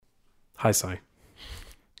Hi, Sai.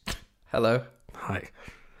 Hello. Hi.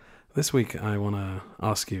 This week I want to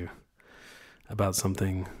ask you about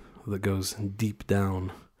something that goes deep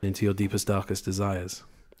down into your deepest, darkest desires.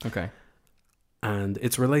 Okay. And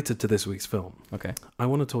it's related to this week's film. Okay. I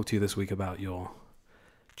want to talk to you this week about your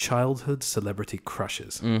childhood celebrity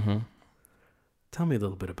crushes. Mm-hmm. Tell me a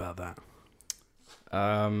little bit about that.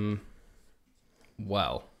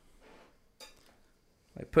 Well,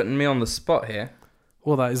 like putting me on the spot here.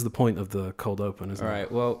 Well, that is the point of the cold open, isn't All it?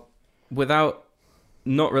 right. Well, without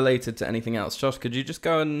not related to anything else, Josh, could you just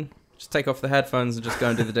go and just take off the headphones and just go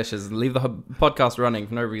and do the dishes and leave the podcast running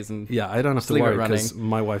for no reason? Yeah, I don't have to Leave it worry running. because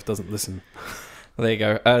my wife doesn't listen. There you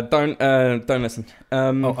go. Don't listen.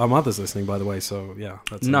 Our mother's listening, by the way, so yeah.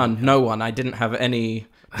 That's None. No one. I didn't have any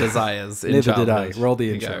desires in Neither did childhood. I. Roll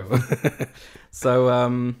the There you intro. go.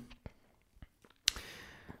 So,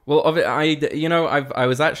 well, I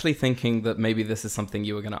was actually thinking that maybe this is something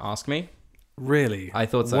you were going to ask me. Really? I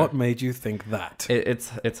thought so. What made you think that?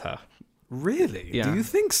 It's her. Really? Yeah. Do you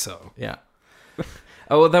think so? Yeah.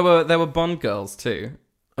 Oh, well, there were Bond girls too.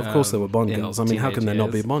 Of course there were Bond in girls. I mean, how can there not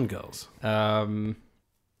be teenage Bond girls?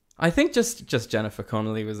 I think just Jennifer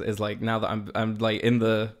Connelly is like, now that I'm like in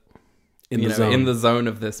the Zone. in the zone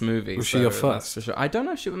of this movie. Was she your that's first? for sure. I don't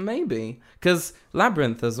know. She maybe because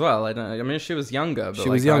Labyrinth as well. I mean, she was younger. But She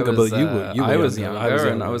was like, younger, but you were I was younger. younger,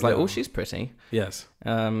 and I was like, oh, she's pretty. Yes.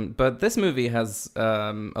 But this movie has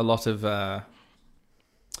a lot of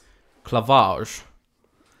clavage.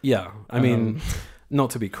 Yeah. I mean,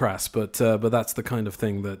 not to be crass, but that's the kind of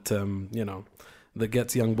thing that that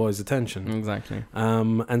gets young boys' attention. Exactly.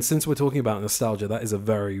 And since we're talking about nostalgia, that is a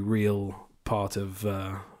very real part of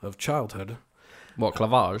childhood. What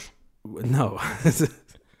clavage? No.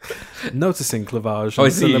 Noticing clavage I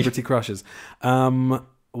and see. celebrity crushes.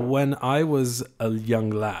 When I was a young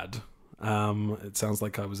lad, it sounds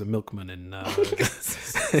like I was a milkman in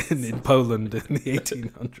in Poland in the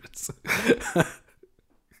 1800s.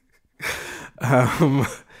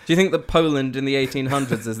 Do you think that Poland in the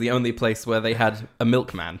 1800s is the only place where they had a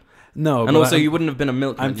milkman? No, And but also, you wouldn't have been a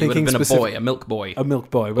milkman. I'm You would have thinking been a boy, a milk boy. a milk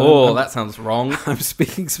boy. But Oh, that sounds wrong. I'm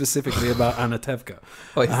speaking specifically about Anna Tevka.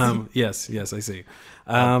 Oh, I see. Yes, I see.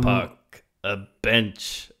 A puck, a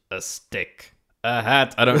bench, a stick, a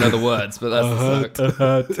hat. I don't know the words, but that's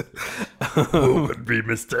the song. Who could be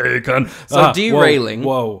mistaken? So derailing.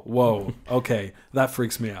 Whoa. Okay, that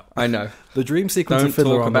freaks me out. I know. The dream sequence Don't of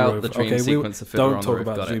Fiddler talk on the about Roof. the dream okay, sequence of Fiddler don't on the talk Roof.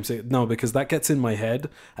 about Got the dream it. sequence. No, because that gets in my head,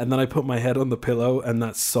 and then I put my head on the pillow, and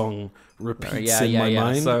that song repeats in my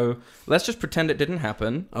mind. So let's just pretend it didn't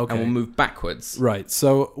happen, Okay. and we'll move backwards. Right.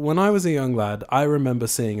 So when I was a young lad, I remember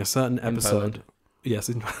seeing a certain episode. Poland. Yes,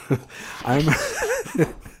 I'm.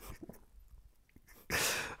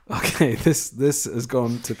 Okay, this has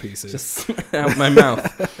gone to pieces. Just out my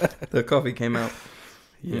mouth. The coffee came out.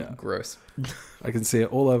 Yeah, Gross. I can see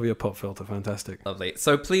it all over your pop filter. Fantastic. Lovely.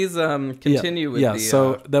 So please continue with the...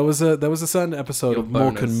 So there was a certain episode your of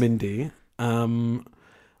Mork bonus. and Mindy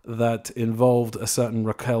that involved a certain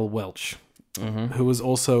Raquel Welch, who was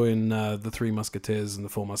also in The Three Musketeers and The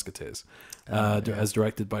Four Musketeers, as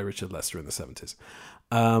directed by Richard Lester in the 70s.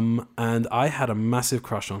 And I had a massive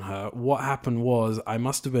crush on her. What happened was, I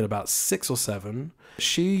must have been about 6 or 7.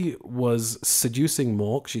 She was seducing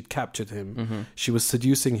Mork. She'd captured him. She was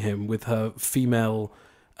seducing him with her female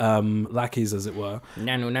lackeys, as it were.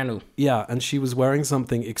 Nanu. Yeah, and she was wearing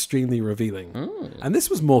something extremely revealing. And this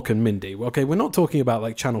was Mork and Mindy. Okay, we're not talking about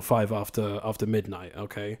like Channel 5 after midnight,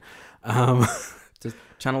 okay? Does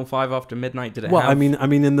Channel 5 after midnight, did it Well, have... I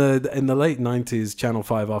mean in the late 90s, Channel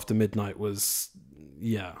 5 after midnight was,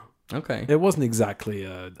 yeah. Okay. It wasn't exactly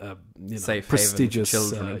a Safe haven for prestigious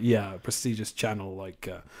children. prestigious channel like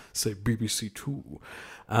say BBC Two.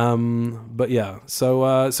 But yeah, so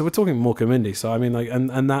we're talking Mork and Mindy. So I mean, like,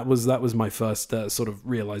 and that was my first sort of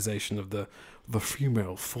realization of the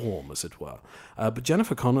female form, as it were. But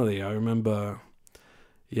Jennifer Connelly, I remember.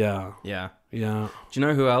 Yeah. Yeah. Do you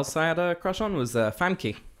know who else I had a crush on? Was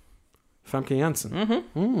Famke. Famke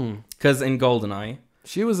Janssen. Because in GoldenEye...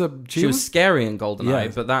 She was scary in GoldenEye,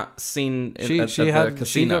 Yeah. but that scene at the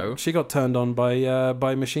casino... She got turned on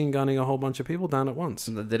by machine gunning a whole bunch of people down at once.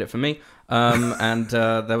 That did it for me. And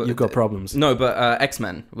there were... You've got problems. No, but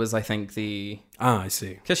X-Men was, I think, the... I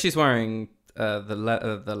see. Because she's wearing the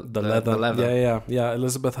leather. Yeah.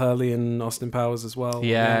 Elizabeth Hurley and Austin Powers as well.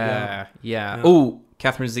 Yeah. Oh,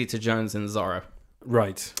 Catherine Zeta-Jones in Zorro.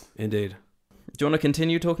 Right, indeed. Do you want to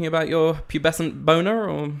continue talking about your pubescent boner,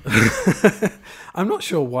 or...? I'm not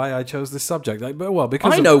sure why I chose this subject.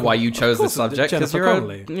 Because I know why you chose this of subject, because Jennifer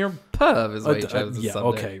Connelly. you're a perv is why you chose this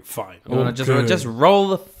subject. Okay, fine. You want to just roll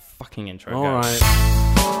the fucking intro. All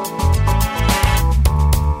right.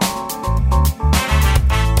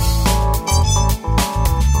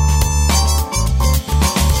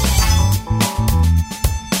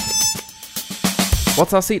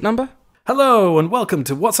 What's our seat number? Hello and welcome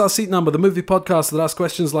to What's Our Seat Number, the movie podcast that asks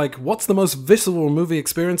questions like, what's the most visceral movie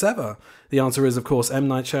experience ever? The answer is, of course, M.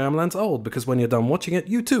 Night Shyamalan's Old, because when you're done watching it,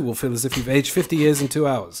 you too will feel as if you've aged 50 years in 2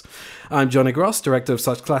 hours. I'm Johnny Gross, director of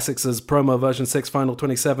such classics as Promo Version 6, Final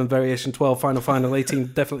 27, Variation 12, Final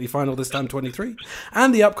 18, Definitely Final, this time 23,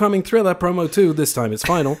 and the upcoming thriller Promo 2, this time it's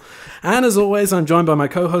Final. And as always, I'm joined by my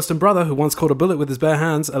co-host and brother, who once caught a bullet with his bare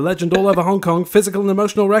hands, a legend all over Hong Kong, physical and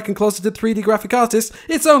emotional wreck and closeted 3D graphic artist,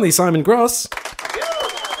 it's only Simon Gross.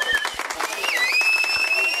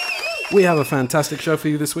 We have a fantastic show for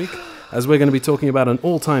you this week, as we're going to be talking about an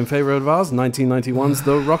all-time favourite of ours, 1991's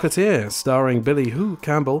The Rocketeer, starring Billy Hugh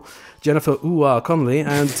Campbell, Jennifer Connelly,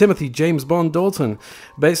 and Timothy James Bond Dalton.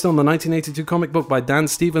 Based on the 1982 comic book by Dan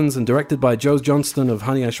Stevens and directed by Joe Johnston of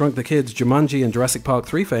Honey, I Shrunk the Kids, Jumanji, and Jurassic Park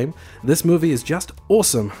 3 fame, this movie is just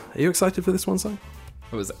awesome. Are you excited for this one, Si?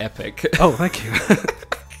 It was epic. Oh, thank you.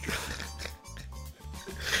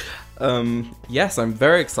 Yes, I'm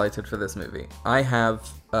very excited for this movie. I have,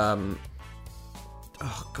 oh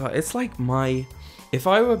god, it's like if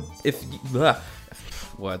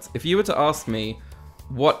you were to ask me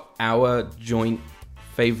what our joint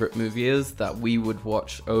favorite movie is that we would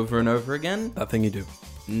watch over and over again, That thing you do.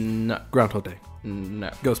 no, Groundhog Day. no.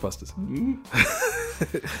 Ghostbusters.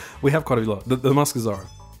 We have quite a lot. The Mask of Zorro.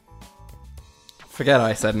 Forget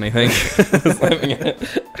I said anything.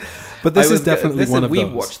 But this is definitely one of those.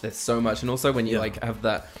 We watch this so much, and also when you like have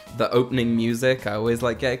the opening music, I always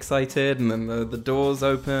like get excited, and then the doors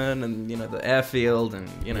open, and you know the airfield, and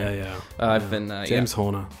you know, I've been James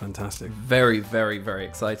Horner, fantastic. Very, very, very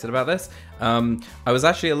excited about this. I was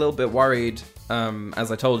actually a little bit worried,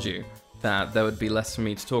 as I told you, that there would be less for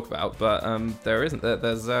me to talk about, but there isn't.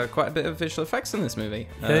 There's quite a bit of visual effects in this movie,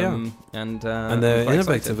 and they're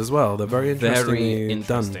innovative as well. They're very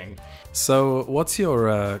interesting. So, what's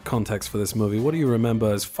your context for this movie? What do you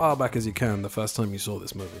remember as far back as you can the first time you saw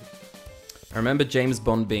this movie? I remember James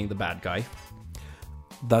Bond being the bad guy.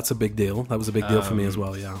 That's a big deal. That was a big deal for me as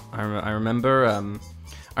well. Yeah, I remember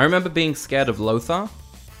being scared of Lothar.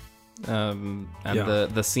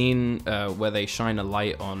 The scene where they shine a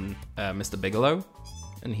light on Mr. Bigelow,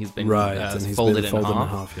 and he's been folded in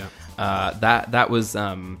half. Yeah, that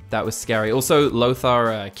was scary. Also,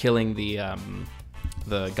 Lothar killing the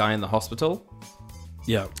guy in the hospital.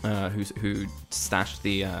 Yeah, who stashed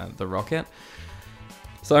the rocket.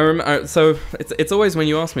 So I remember. So it's always when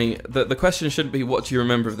you ask me, the question shouldn't be what do you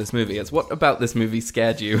remember of this movie. It's what about this movie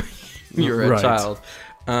scared you when you were a child.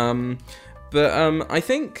 But I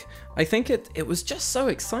think it was just so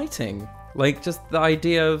exciting. Like, just the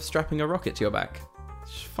idea of strapping a rocket to your back.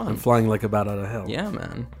 It's fun. And flying like a bat out of hell. Yeah,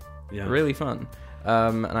 man. Yeah. Really fun.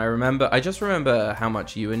 And I just remember how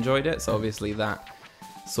much you enjoyed it. So obviously that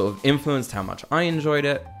sort of influenced how much I enjoyed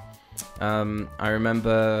it. I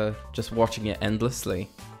remember just watching it endlessly.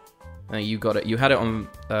 You had it on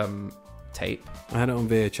tape. I had it on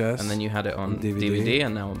VHS. And then you had it on DVD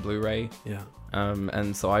and now on Blu-ray. Yeah.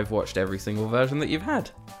 And so I've watched every single version that you've had.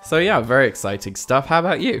 So yeah, very exciting stuff. How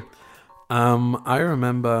about you? I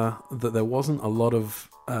remember that there wasn't a lot of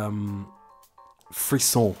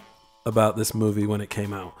frisson about this movie when it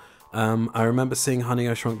came out. I remember seeing Honey,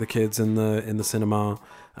 I Shrunk the Kids in the cinema.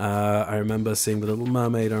 I remember seeing The Little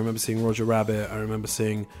Mermaid. I remember seeing Roger Rabbit. I remember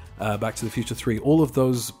seeing Back to the Future 3. All of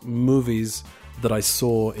those movies that I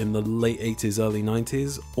saw in the late 80s, early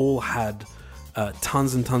 90s all had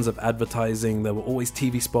tons and tons of advertising. There were always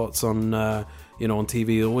TV spots on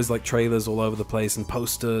TV, always like trailers all over the place and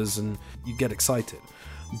posters, and you get excited.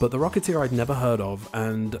 But The Rocketeer I'd never heard of,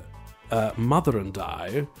 and Mother and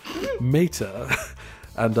I, Mater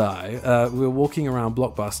and I, we were walking around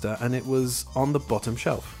Blockbuster, and it was on the bottom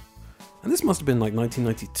shelf. And this must have been like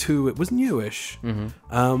 1992. It was newish.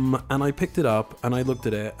 Mm-hmm. And I picked it up and I looked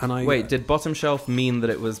at it and I... Wait, did bottom shelf mean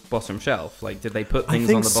that it was bottom shelf? Like, did they put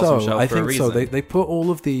things on the bottom shelf for a reason? I think so. They put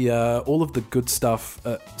all of the good stuff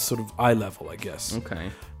at sort of eye level, I guess.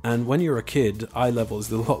 Okay. And when you're a kid, eye level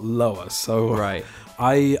is a lot lower. So right.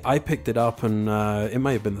 I picked it up and it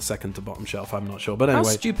may have been the second to bottom shelf. I'm not sure, but anyway. How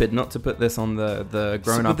stupid not to put this on the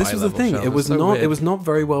grown up. But this was the thing. Shelf. It was not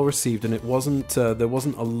very well received, and it wasn't. There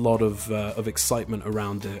wasn't a lot of excitement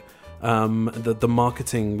around it. The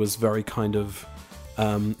marketing was very kind of.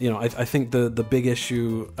 I think the big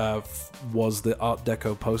issue was the Art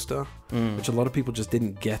Deco poster, which a lot of people just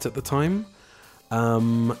didn't get at the time.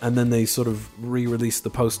 And then they sort of re-released the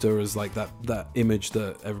poster as like that image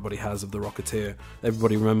that everybody has of the Rocketeer.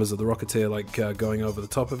 Everybody remembers of the Rocketeer like going over the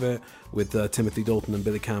top of it with Timothy Dalton and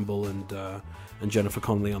Billy Campbell and Jennifer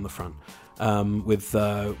Connelly on the front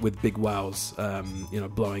with big wows,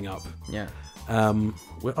 blowing up. Yeah.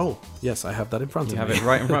 Oh, yes, I have that in front of You me. have it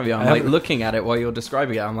right in front of you. I'm like looking at it while you're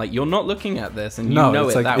describing it. I'm like, you're not looking at this, and you No, know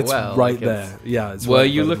it's it like, that it's well. right Like, there. Yeah, it's were right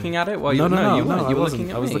you in front of looking me. at it while No, you? no, you weren't. I You were wasn't.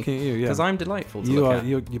 looking at I was me. looking at you. Yeah, Because I'm delightful to you look are. at.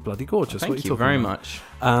 You're bloody gorgeous. Thank what are you talking very about?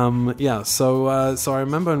 much. Yeah. So I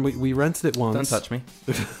remember, and we rented it once. Don't touch me.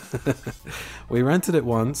 We rented it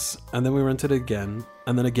once, and then we rented it again,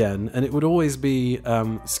 and then again, and it would always be,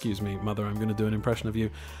 excuse me, mother, I'm going to do an impression of you.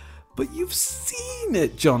 But you've seen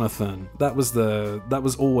it, Jonathan. That was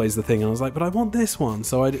always the thing. And I was like, but I want this one.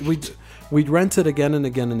 So we'd rent it again and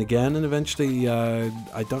again and again, and eventually,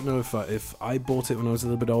 I don't know if I bought it when I was a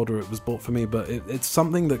little bit older. It was bought for me, but it's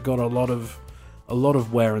something that got a lot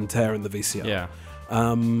of wear and tear in the VCR. Yeah.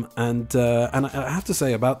 And I have to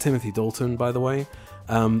say about Timothy Dalton, by the way,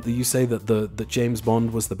 that you say that James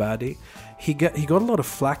Bond was the baddie. He got a lot of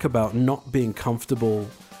flack about not being comfortable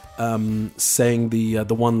saying the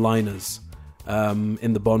one-liners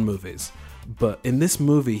in the Bond movies, but in this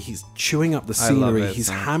movie he's chewing up the scenery,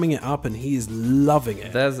 he's hamming it up, and he is loving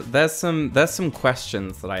it. There's some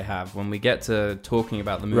questions that I have when we get to talking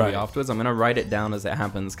about the movie afterwards. I'm going to write it down as it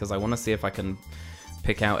happens because I want to see if I can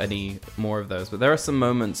pick out any more of those. But there are some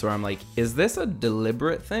moments where I'm like, is this a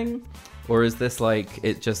deliberate thing? Or is this like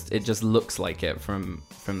it just looks like it from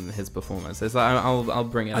his performance? I'll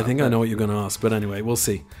bring it up. I think I know what you're going to ask, but anyway, we'll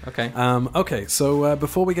see. Okay. Okay, so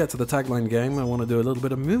before we get to the tagline game, I want to do a little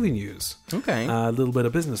bit of movie news. Okay. A little bit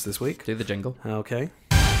of business this week. Do the jingle. Okay.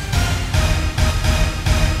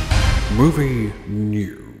 Movie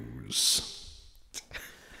news.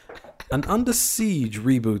 An Under Siege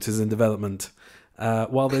reboot is in development.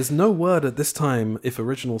 While there's no word at this time if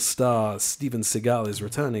original star Steven Seagal is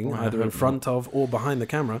returning, either in front of or behind the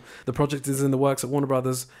camera, the project is in the works at Warner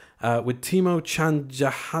Brothers with Timo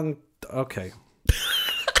Tchandrahan. Okay.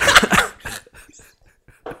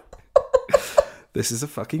 This is a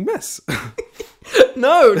fucking mess.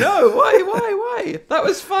 No, why? That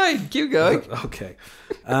was fine. Keep going. Okay.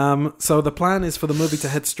 So the plan is for the movie to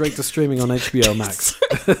head straight to streaming on HBO Max.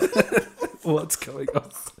 What's going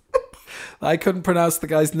on? I couldn't pronounce the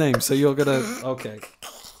guy's name, so you're gonna... Okay.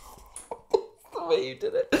 The way you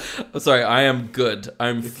did it. I'm sorry, I am good.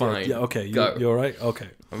 I'm fine. Yeah, okay. Go. You're right? Okay.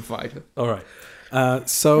 I'm fine. All right.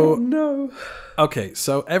 So... Oh, no. Okay,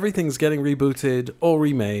 so everything's getting rebooted or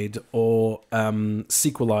remade or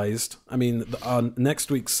sequelized. I mean, our next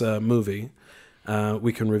week's movie,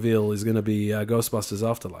 we can reveal, is going to be Ghostbusters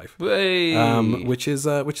Afterlife, which is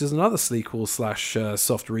another sequel /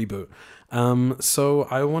 soft reboot. So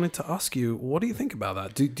I wanted to ask you, what do you think about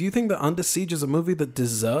that? Do you think that Under Siege is a movie that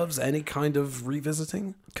deserves any kind of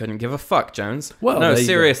revisiting? Couldn't give a fuck, Jones. Well, no, there you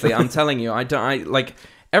seriously, go. I'm telling you, I like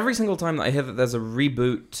every single time that I hear that there's a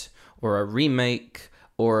reboot or a remake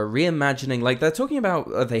or a reimagining, like they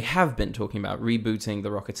have been talking about rebooting The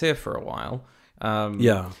Rocketeer for a while.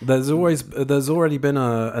 Yeah, there's already been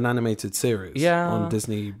an animated series on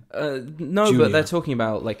Disney. No, Junior. but they're talking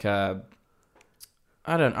about like a.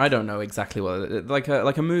 I don't know exactly what like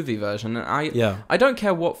a movie version. I don't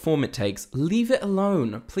care what form it takes. Leave it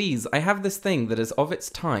alone, please. I have this thing that is of its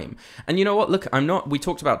time. And you know what? Look, we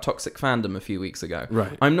talked about toxic fandom a few weeks ago.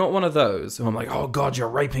 Right. I'm not one of those who I'm like, oh God, you're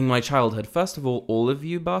raping my childhood. First of all of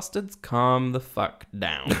you bastards, calm the fuck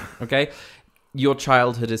down. Okay? Your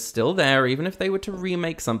childhood is still there, even if they were to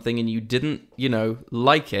remake something and you didn't,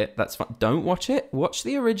 like it, that's fine. Don't watch it. Watch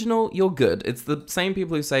the original. You're good. It's the same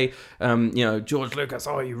people who say, George Lucas,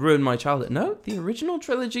 oh, you ruined my childhood. No, the original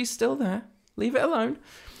trilogy's still there. Leave it alone.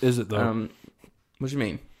 Is it though? What do you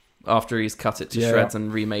mean? After he's cut it to shreds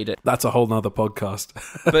and remade it. That's a whole nother podcast.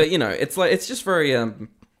 But, it's just very,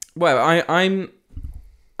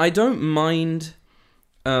 I don't mind,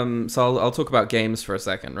 so I'll talk about games for a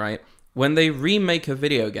second, right? When they remake a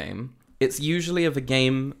video game, it's usually of a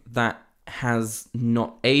game that has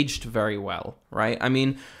not aged very well, right? I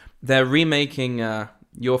mean, they're remaking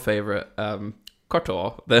your favorite,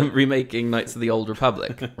 KOTOR. They're remaking Knights of the Old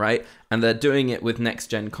Republic, right? And they're doing it with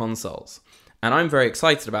next-gen consoles. And I'm very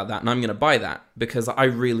excited about that, and I'm going to buy that because I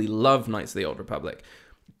really love Knights of the Old Republic.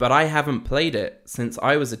 But I haven't played it since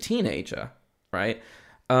I was a teenager, right?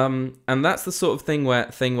 And that's the sort of thing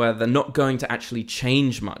where they're not going to actually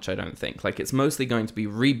change much, I don't think. Like, it's mostly going to be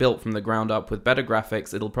rebuilt from the ground up with better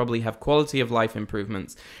graphics. It'll probably have quality of life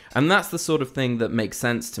improvements. And that's the sort of thing that makes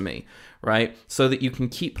sense to me, right? So that you can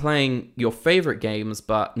keep playing your favorite games,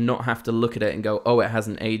 but not have to look at it and go, oh, it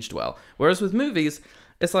hasn't aged well. Whereas with movies,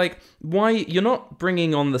 it's like, why you're not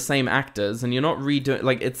bringing on the same actors and you're not redoing,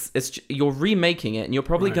 like, it's you're remaking it and you're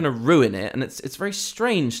probably going to ruin it, and it's very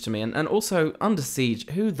strange to me. And also, Under Siege,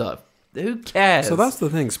 who cares? So that's the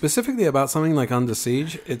thing, specifically about something like Under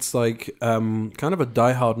Siege. It's like kind of a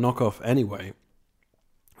Die Hard knockoff anyway.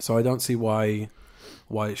 So I don't see why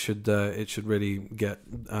it should really get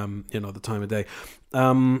the time of day.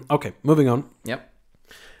 Okay, moving on. Yep.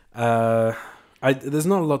 There's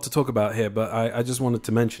not a lot to talk about here, but I just wanted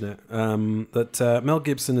to mention it. That Mel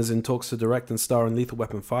Gibson is in talks to direct and star in Lethal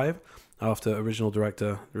Weapon 5 after original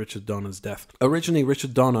director Richard Donner's death. Originally,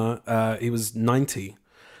 Richard Donner, he was 90.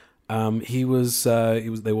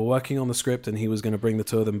 They were working on the script, and he was going to bring the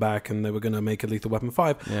two of them back, and they were going to make a Lethal Weapon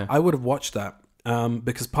 5. Yeah. I would have watched that.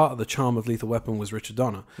 Because part of the charm of Lethal Weapon was Richard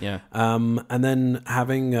Donner. Yeah. And then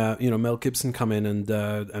having Mel Gibson come in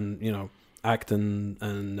and act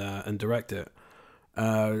and direct it.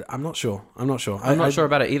 I'm not sure. I'm not sure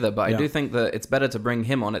about it either, but yeah. I do think that it's better to bring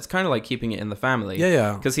him on. It's kind of like keeping it in the family.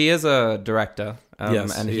 Yeah. Because he is a director.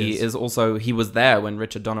 Yes, and he was there when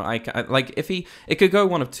Richard Donner. It could go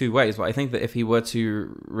one of two ways, but I think that if he were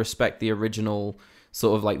to respect the original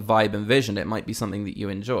sort of like vibe and vision, it might be something that you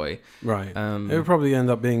enjoy. Right. It would probably end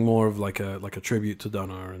up being more of like a tribute to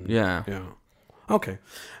Donner. And yeah. Okay.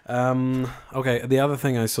 Okay. The other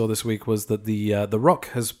thing I saw this week was that the Rock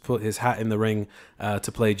has put his hat in the ring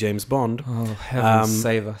to play James Bond. Oh, heavens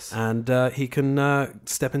save us! And he can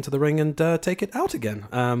step into the ring and take it out again.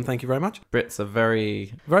 Thank you very much. Brits are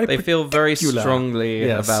very They feel very strongly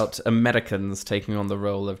yes. about Americans taking on the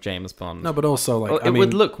role of James Bond. No, but also like it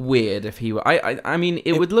would look weird if he were. I mean,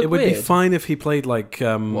 it would look. It would weird. be fine if he played like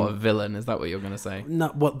what, a villain? Is that what you're going to say?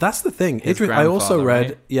 No, well, that's the thing. His I also read.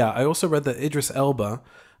 right? Yeah, I also read that Idris Elba.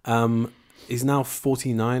 He's now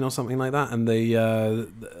 49 or something like that, and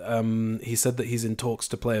he said that he's in talks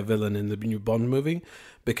to play a villain in the new Bond movie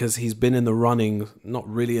because he's been in the running, not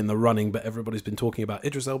really in the running, but everybody's been talking about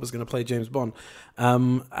Idris Elba's going to play James Bond.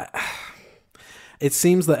 It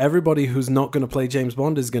seems that everybody who's not going to play James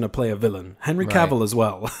Bond is going to play a villain. Henry Cavill as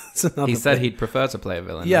well. He said he'd prefer to play a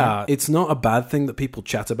villain. Yeah, right? It's not a bad thing that people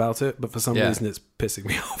chat about it, but for some reason it's pissing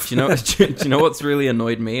me off. Do you know what's really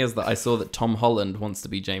annoyed me is that I saw that Tom Holland wants to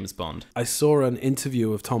be James Bond. I saw an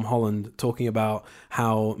interview of Tom Holland talking about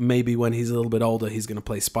how maybe when he's a little bit older, he's going to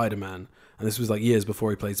play Spider-Man. And this was like years before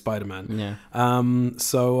he played Spider-Man. Yeah.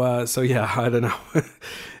 So yeah, I don't know.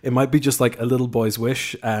 It might be just like a little boy's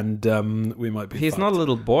wish, and we might be. He's fucked. not a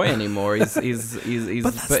little boy anymore. He's But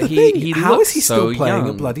that's the thing. He How looks is he still so playing young.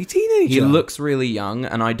 a bloody teenager? He looks really young,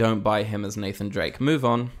 and I don't buy him as Nathan Drake. Move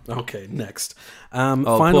on. Okay, next.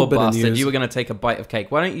 Oh, Final poor bit bastard! of news. You were going to take a bite of cake.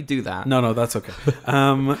 Why don't you do that? No, that's okay.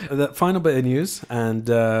 The final bit of news, and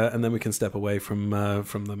then we can step away from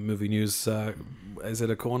the movie news. Is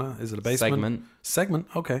it a corner? Is it a basement? Segment.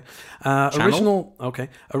 Okay. Original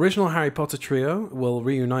Harry Potter trio will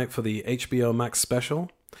reunite for the HBO Max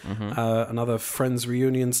special. Another Friends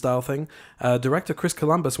reunion style thing. Director Chris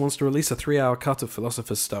Columbus wants to release a 3-hour cut of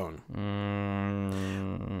Philosopher's Stone.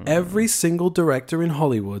 Every single director in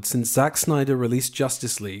Hollywood since Zack Snyder released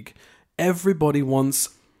Justice League, everybody wants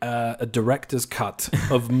a director's cut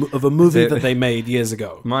of a movie that they made years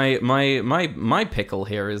ago. My pickle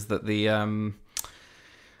here is that the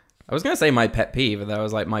I was going to say my pet peeve, and then I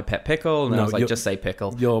was like my pet pickle, and then I was like, just say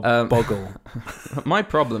pickle. Your boggle. My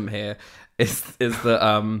problem here is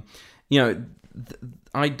that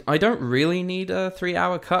I don't really need a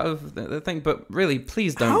 3-hour cut of the thing, but really,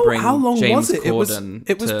 please don't bring how long James was it? Corden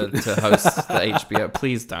to host the HBO.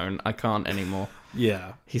 Please don't. I can't anymore.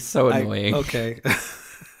 Yeah, he's so annoying. Okay.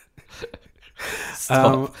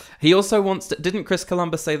 Stop. He also wants to. Didn't Chris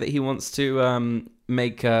Columbus say that he wants to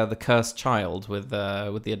make The Cursed Child with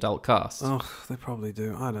the adult cast? Oh, they probably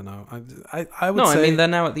do. I don't know. I would say. No, I mean they're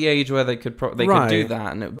now at the age where they could could do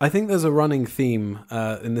that. And I think there's a running theme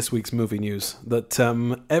in this week's movie news that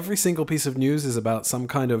every single piece of news is about some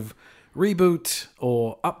kind of reboot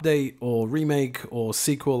or update or remake or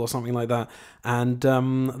sequel or something like that. And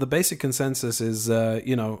the basic consensus is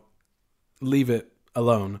leave it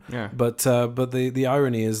alone. Yeah. But the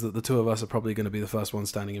irony is that the two of us are probably going to be the first ones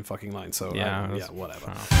standing in fucking line. So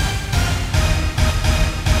whatever.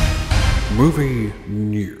 Movie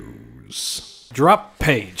news. Drop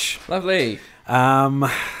page. Lovely.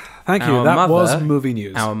 Thank you. That was movie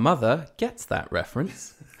news. Our mother gets that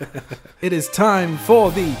reference. It is time for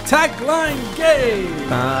the tagline game.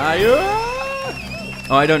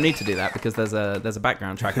 Oh, I don't need to do that because there's a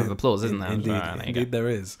background track of applause, isn't there? Indeed, there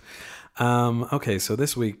is. Okay, so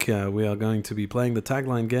this week we are going to be playing the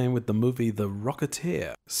tagline game with the movie The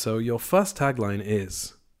Rocketeer. So your first tagline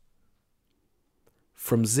is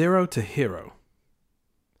From Zero to Hero.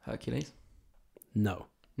 Hercules? No.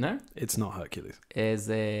 No? It's not Hercules. Is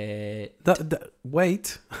it...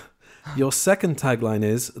 Wait. Your second tagline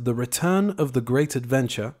is The Return of the Great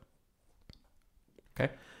Adventure.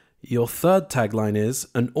 Okay. Your third tagline is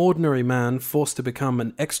An Ordinary Man Forced to Become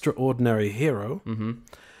an Extraordinary Hero. Mm-hmm.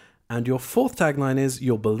 And your fourth tagline is,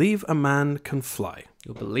 you'll believe a man can fly.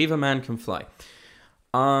 You'll believe a man can fly.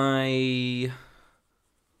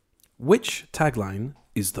 Which tagline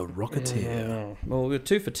is The Rocketeer? Well, we're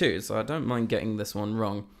 2 for 2, so I don't mind getting this one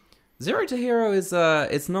wrong. Zero to Hero is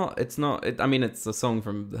it's not. I mean, it's a song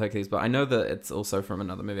from Hercules, but I know that it's also from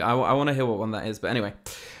another movie. I want to hear what one that is. But anyway,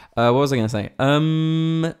 what was I going to say?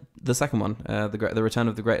 The second one, the Return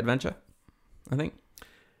of the Great Adventure, I think,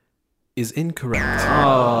 is incorrect.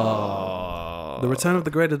 Oh, The Return of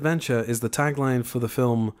the Great Adventure is the tagline for the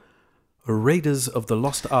film Raiders of the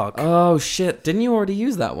Lost Ark. Oh shit! Didn't you already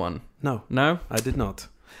use that one? No, I did not.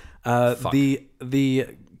 The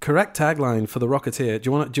correct tagline for The Rocketeer. Do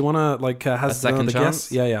you want to like has a second chance?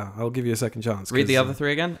 Guess? Yeah. I'll give you a second chance. Read the other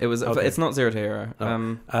three again. It was. Okay. It's not Zero to Hero.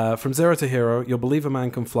 Oh. From Zero to Hero, you'll believe a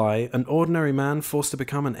man can fly. An ordinary man forced to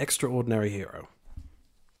become an extraordinary hero.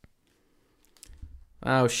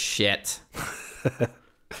 Oh shit!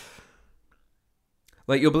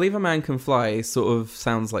 Like, you'll believe a man can fly sort of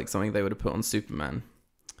sounds like something they would have put on Superman.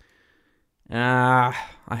 I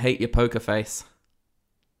hate your poker face.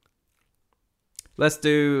 Let's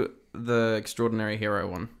do the extraordinary hero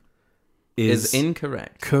one. Is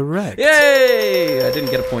incorrect. Correct. Yay! I didn't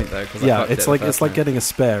get a point though. It's like getting a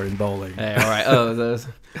spare in bowling. Hey, all right.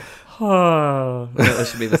 That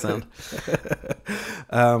should be the sound.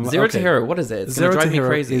 Zero to Hero. What is it? It's going to drive me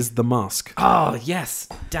crazy. Is The Mask. Oh yes!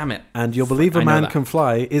 Damn it! And you'll believe a man can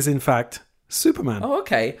fly is in fact Superman. Oh,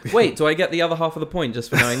 okay. Wait, do I get the other half of the point just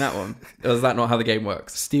for knowing that one? Or is that not how the game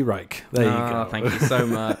works? Steve Reich. There you go. Thank you so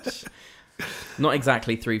much. Not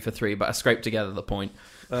exactly 3 for 3, but I scraped together the point.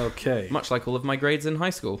 Okay. Much like all of my grades in high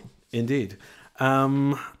school. Indeed.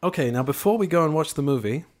 Okay, now before we go and watch the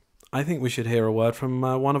movie, I think we should hear a word from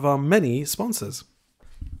one of our many sponsors.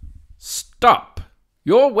 Stop!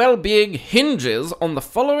 Your well-being hinges on the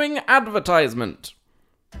following advertisement.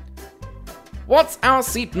 What's Our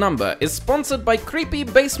Seat Number is sponsored by Creepy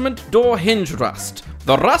Basement Door Hinge Rust.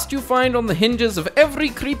 The rust you find on the hinges of every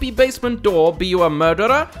creepy basement door, be you a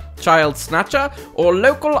murderer, child snatcher, or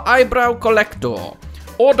local eyebrow collector.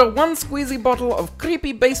 Order 1 squeezy bottle of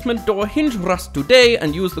Creepy Basement Door Hinge Rust today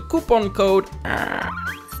and use the coupon code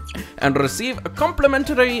and receive a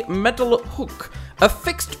complimentary metal hook.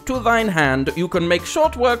 Affixed to thine hand, you can make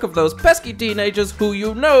short work of those pesky teenagers who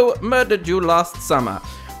you know murdered you last summer.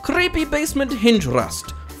 Creepy Basement Hinge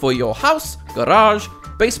Rust for your house, garage,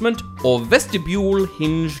 basement, or vestibule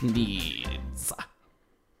hinge needs.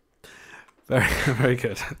 Very, very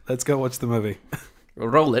good. Let's go watch the movie.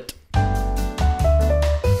 Roll it.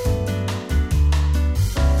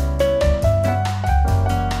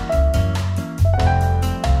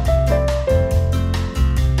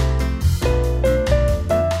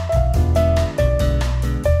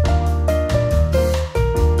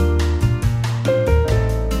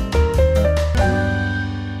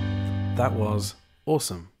 That was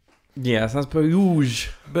awesome. Yes, that's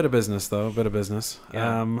huge. Bit of business, though. Bit of business.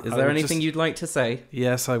 Yeah. Is there anything you'd like to say?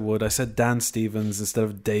 Yes, I would. I said Dan Stevens instead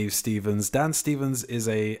of Dave Stevens. Dan Stevens is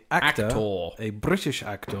a a British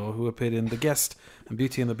actor who appeared in The Guest and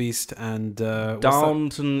Beauty and the Beast and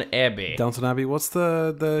Downton Abbey. Downton Abbey. What's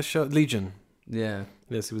the show? Legion. Yeah.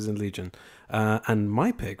 Yes, he was in Legion. And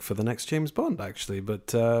my pick for the next James Bond, actually,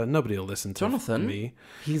 but nobody will listen to Jonathan, me.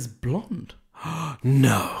 He's blonde.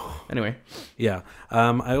 No. Anyway, yeah.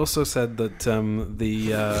 I also said that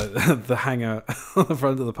the hanger on the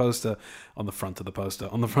front of the poster, on the front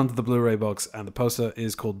of the Blu-ray box, and the poster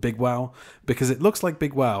is called Big Wow because it looks like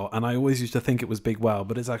Big Wow, and I always used to think it was Big Wow,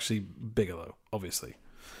 but it's actually Bigelow, obviously.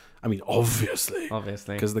 I mean, obviously,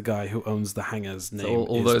 because the guy who owns the hanger's name. So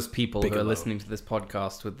all those people Bigelow. Who are listening to this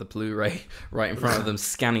podcast with the Blu-ray right in front of them,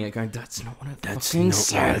 scanning it, going, "That's not what it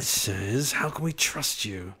says. How can we trust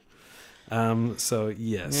you?" So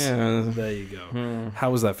yes, there you go.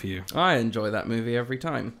 How was that for you? I enjoy that movie every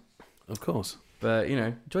time. Of course. But,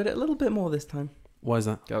 enjoyed it a little bit more this time. Why is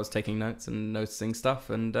that? I was taking notes and noticing stuff,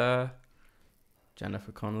 and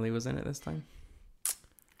Jennifer Connelly was in it this time.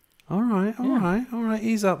 All right.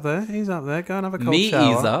 Ease up there. Go and have a cold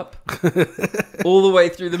shower. Ease up. All the way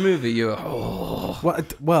through the movie, you're...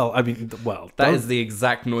 That is the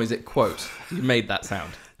exact noise it quote. You made that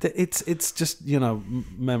sound. It's just,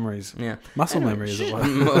 memories. Yeah. Muscle memory, as it were.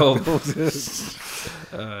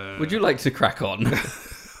 Would you like to crack on?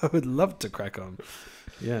 I would love to crack on.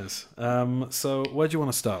 Yes. So, where do you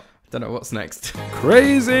want to start? Don't know what's next.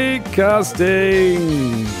 Crazy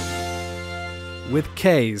casting with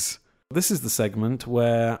K's. This is the segment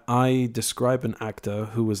where I describe an actor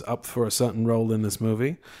who was up for a certain role in this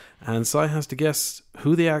movie, and Sai has to guess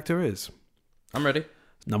who the actor is. I'm ready.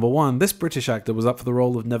 Number 1, this British actor was up for the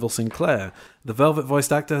role of Neville Sinclair. The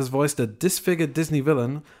Velvet-voiced actor has voiced a disfigured Disney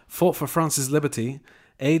villain, fought for France's liberty,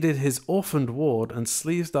 aided his orphaned ward, and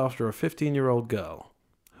sleazed after a 15-year-old girl.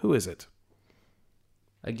 Who is it?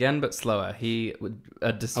 Again, but slower.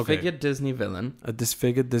 A disfigured Disney villain. A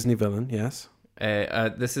disfigured Disney villain, yes.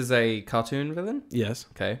 This is a cartoon villain? Yes.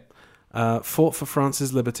 Okay. Fought for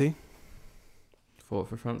France's liberty. Fought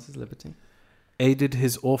for France's liberty. Aided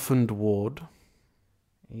his orphaned ward.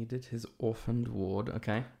 Aided his orphaned ward,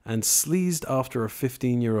 okay. And sleazed after a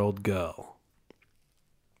 15-year-old girl.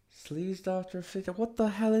 Sleazed after a 15... What the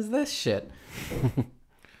hell is this shit? I'm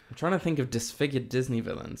trying to think of disfigured Disney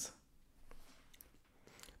villains.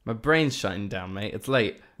 My brain's shutting down, mate. It's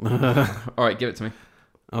late. Alright, give it to me.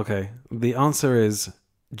 Okay. The answer is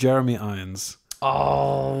Jeremy Irons.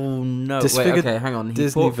 Oh, no. Disfigured Wait, okay, hang on. He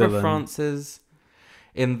Disney fought villain. for France's...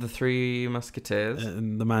 In The Three Musketeers.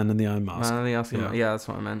 The Man in the Iron Mask. Man in the Iron Mask. Yeah, that's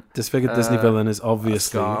what I meant. Disfigured Disney villain is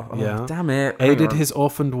obviously... Oh, damn it. Aided his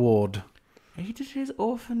orphaned ward. Aided his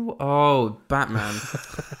orphaned ward. Oh, Batman.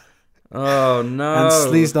 Oh, no. And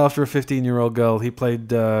sleazed after a 15-year-old girl. He played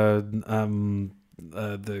the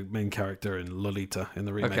main character in Lolita, in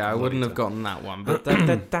the remake. Okay, I of wouldn't Lolita. have gotten that one, but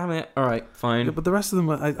damn it. All right, fine. Yeah, but the rest of them,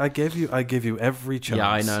 I gave you every chance. Yeah,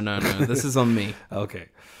 I know. No. This is on me. Okay.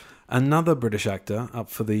 Another British actor up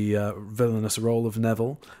for the villainous role of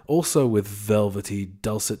Neville, also with velvety,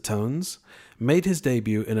 dulcet tones, made his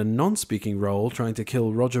debut in a non-speaking role trying to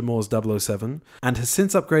kill Roger Moore's 007, and has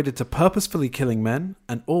since upgraded to purposefully killing men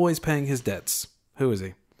and always paying his debts. Who is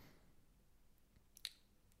he?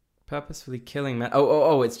 Purposefully killing men.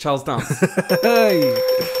 Oh, it's Charles Dance. Hey!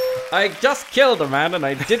 I just killed a man and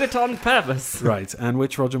I did it on purpose. Right, and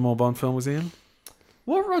which Roger Moore Bond film was he in?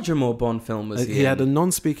 What Roger Moore Bond film was he in? He had a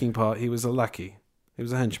non-speaking part. He was a lackey. He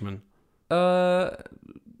was a henchman. Not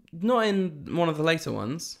in one of the later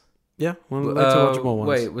ones. Yeah, one of the later Roger Moore ones.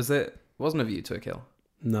 Wait, wasn't A View to a Kill?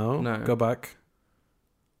 No, go back.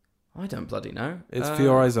 I don't bloody know. It's For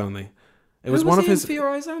Your Eyes Only. It was who one was of he his. in For Your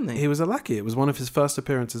Eyes Only? He was a lackey. It was one of his first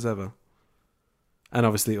appearances ever. And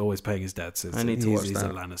obviously, always paying his debts. I need to watch he's that.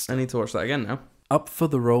 a Lannister. I need to watch that again now. Up for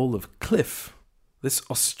the role of Cliff, this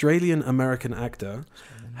Australian-American actor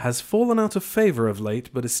has fallen out of favour of late,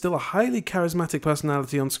 but is still a highly charismatic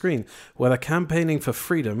personality on screen, whether campaigning for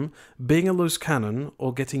freedom, being a loose cannon,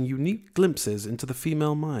 or getting unique glimpses into the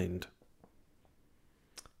female mind.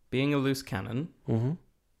 Being a loose cannon. Mm-hmm.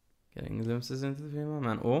 Getting glimpses into the female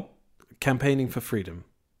man. Or? Campaigning for freedom.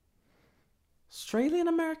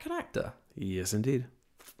 Australian-American actor? Yes, indeed.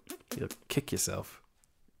 You'll kick yourself.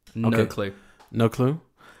 No Okay. clue. No clue?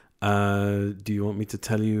 Do you want me to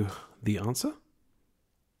tell you the answer?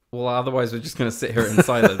 Well, otherwise we're just going to sit here in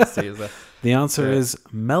silence. The answer is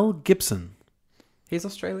Mel Gibson. He's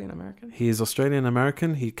Australian-American? He is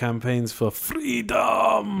Australian-American. He campaigns for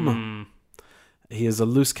freedom. He is a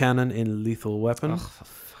loose cannon in Lethal Weapon. Oh, for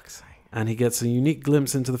fuck's sake. And he gets a unique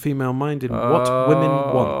glimpse into the female mind in What Women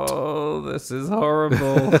Want. Oh, this is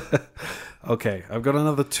horrible. Okay, I've got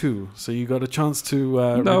another 2, so you got a chance to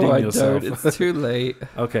No, redeem I yourself. don't. It's too late.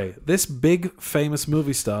 Okay, this big, famous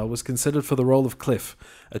movie star was considered for the role of Cliff,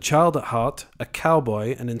 a child at heart, a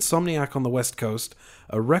cowboy, an insomniac on the West Coast,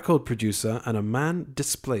 a record producer, and a man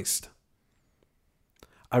displaced.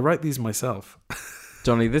 I write these myself.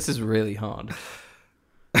 Johnny, this is really hard.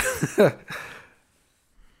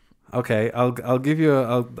 Okay, I'll give you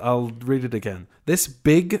I'll read it again. This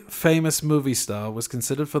big famous movie star was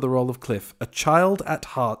considered for the role of Cliff, a child at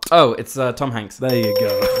heart. Oh, it's Tom Hanks. There you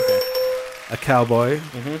go. Okay. A cowboy.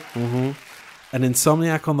 Mm-hmm. An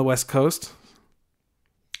insomniac on the West Coast.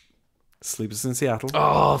 Sleepers in Seattle.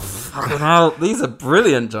 Oh, fucking hell. These are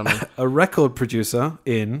brilliant, Johnny. A record producer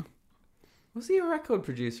in... Was he a record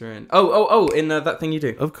producer in? Oh, in That Thing You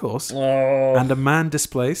Do. Of course. Oh. And a man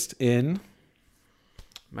displaced in...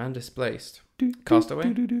 Man Displaced.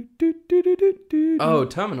 Castaway? Oh,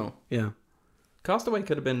 Terminal. Yeah. Castaway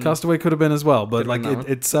could have been... Castaway could have been as well, but Could've like been that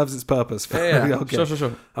it serves its purpose. Yeah. Okay.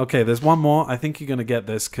 Sure. Okay, there's one more. I think you're going to get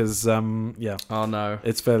this because, yeah. Oh, no.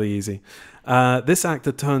 It's fairly easy. This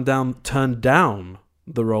actor turned down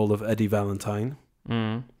the role of Eddie Valentine.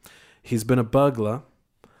 He's been a burglar,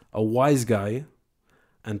 a wise guy,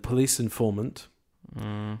 and police informant.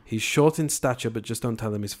 He's short in stature, but just don't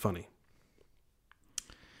tell him he's funny.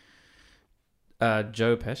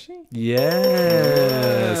 Joe Pesci?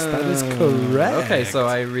 Yes, that is correct. Okay, so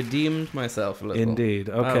I redeemed myself a little. Indeed.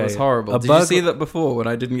 Okay. That was horrible. Did you see that before when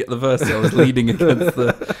I didn't get the verse? I was leading against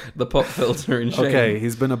the pop filter in shame. Okay,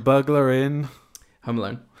 he's been a burglar in... Home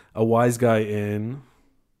Alone. A wise guy in...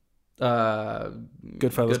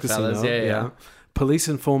 Goodfellas Casino. Yeah. Police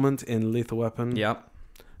informant in Lethal Weapon. Yeah.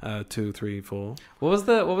 2, 3, 4. What was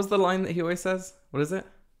the line that he always says? What is it?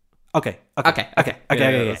 Okay.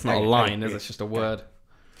 It's not a line, is it? It's just a word.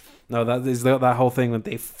 No, that is that whole thing when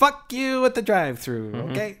they fuck you at the drive-thru.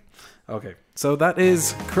 Okay. So that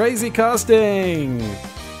is Crazy Casting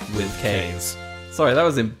With K's. Sorry, that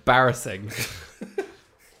was embarrassing.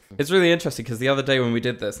 It's really interesting because the other day when we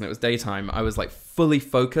did this and it was daytime, I was like fully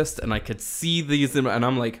focused and I could see these and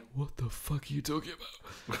I'm like, what the fuck are you talking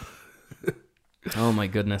about? Oh my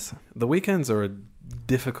goodness. The weekends are a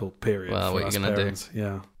difficult period Well, for what us are you gonna parents.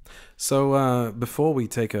 Yeah. So before we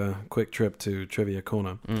take a quick trip to Trivia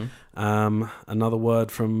Corner, another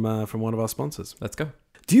word from one of our sponsors. Let's go.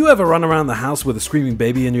 Do you ever run around the house with a screaming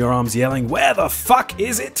baby in your arms yelling, "Where the fuck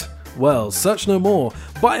is it?" Well, search no more.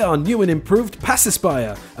 Buy our new and improved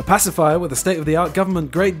Pacispire, a pacifier with a state-of-the-art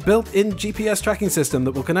government-grade built-in GPS tracking system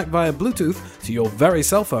that will connect via Bluetooth to your very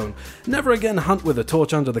cell phone. Never again hunt with a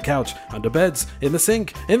torch under the couch, under beds, in the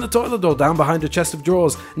sink, in the toilet or down behind a chest of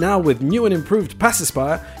drawers. Now with new and improved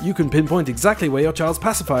Pacispire, you can pinpoint exactly where your child's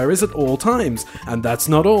pacifier is at all times. And that's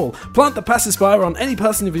not all. Plant the Pacispire on any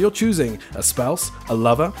person of your choosing, a spouse, a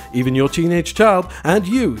lover, even your teenage child, and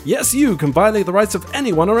you, yes you, can violate the rights of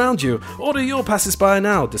anyone around you. Order your Pacispire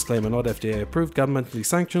now. Disclaimer: not FDA approved, governmentally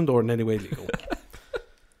sanctioned, or in any way legal.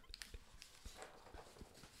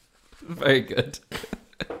 Very good.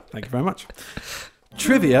 Thank you very much.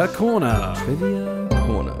 Trivia Corner.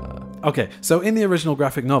 Okay, so in the original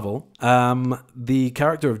graphic novel, the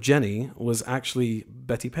character of Jenny was actually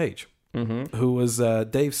Betty Page, who was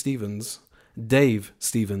Dave Stevens,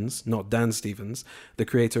 not Dan Stevens, the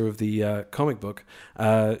creator of the comic book.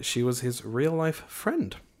 She was his real-life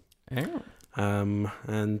friend. Oh.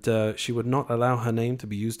 And she would not allow her name to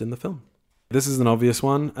be used in the film. This is an obvious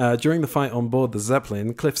one. During the fight on board the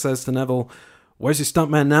Zeppelin, Cliff says to Neville, "Where's your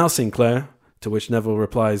stuntman now, Sinclair?" To which Neville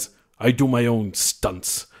replies, "I do my own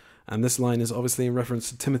stunts." And this line is obviously in reference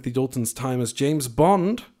to Timothy Dalton's time as James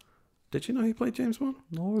Bond. Did you know he played James Bond?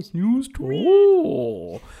 No, it's news to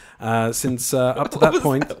me. Since up to that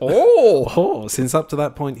point, since up to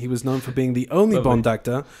that point, he was known for being the only Bond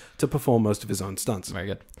actor to perform most of his own stunts. Very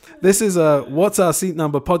good. This is a What's Our Seat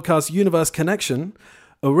Number podcast universe connection.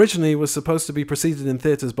 Originally was supposed to be preceded in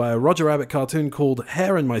theaters by a Roger Rabbit cartoon called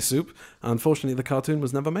Hair in My Soup. Unfortunately, the cartoon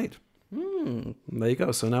was never made. There you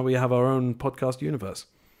go. So now we have our own podcast universe.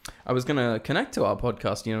 I was going to connect to our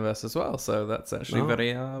podcast universe as well, so that's actually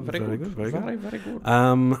very good. Very good.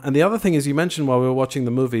 And the other thing is, you mentioned while we were watching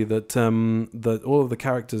the movie that that all of the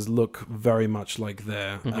characters look very much like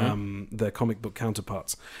their comic book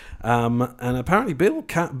counterparts. And apparently,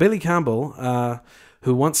 Billy Campbell,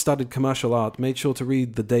 who once studied commercial art, made sure to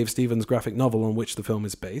read the Dave Stevens graphic novel on which the film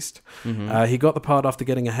is based. He got the part after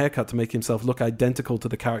getting a haircut to make himself look identical to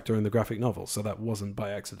the character in the graphic novel, so that wasn't by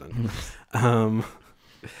accident.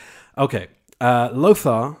 Okay,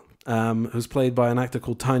 Lothar, who's played by an actor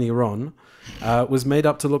called Tiny Ron, was made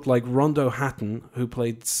up to look like Rondo Hatton, who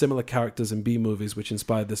played similar characters in B movies, which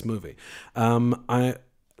inspired this movie.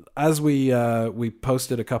 As we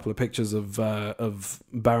posted a couple of pictures of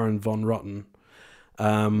Baron von Rotten.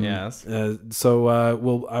 Yes. So I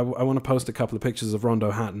want to post a couple of pictures of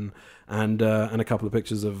Rondo Hatton and a couple of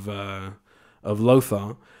pictures of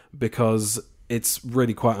Lothar, because it's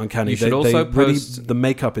really quite uncanny. You should also post... the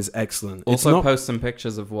makeup is excellent. Also post some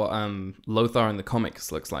pictures of what Lothar in the comics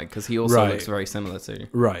looks like, because he also looks very similar to you.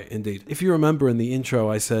 Right, indeed. If you remember in the intro,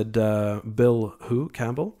 I said Bill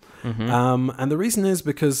Campbell. And the reason is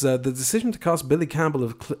because the decision to cast Billy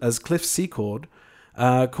Campbell as Cliff Secord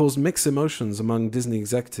caused mixed emotions among Disney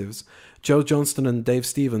executives. Joe Johnston and Dave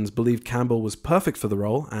Stevens believed Campbell was perfect for the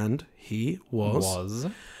role, and he was.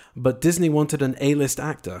 But Disney wanted an A-list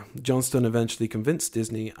actor. Johnston eventually convinced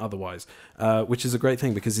Disney otherwise, which is a great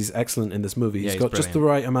thing because he's excellent in this movie. He's got just the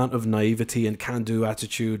right amount of naivety and can-do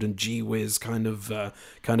attitude and gee-whiz kind of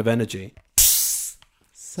energy.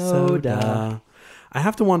 Soda. I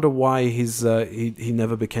have to wonder why he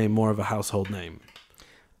never became more of a household name.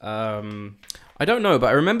 I don't know, but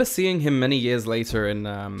I remember seeing him many years later in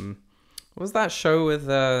what was that show with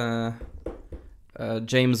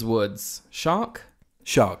James Woods?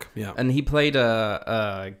 Shark, yeah. And he played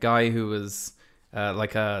a guy who was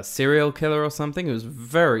like a serial killer or something. It was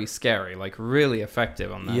very scary, like really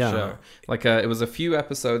effective on that show. Like it was a few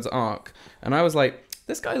episodes arc, and I was like,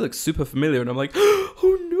 this guy looks super familiar, and I'm like,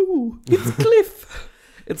 oh no, it's Cliff.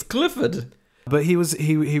 It's Clifford. But he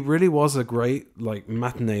really was a great like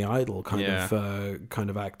matinee idol kind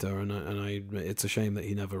of actor, and it's a shame that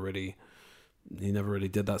he never really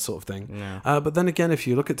did that sort of thing. Yeah. But then again, if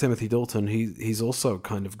you look at Timothy Dalton, he's also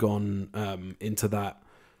kind of gone into that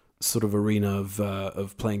sort of arena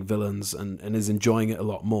of playing villains and is enjoying it a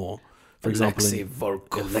lot more. For example,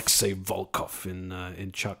 Alexei Volkov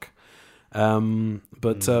in Chuck.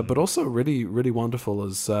 But also really, really wonderful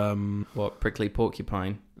as Prickly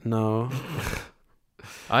Porcupine? No.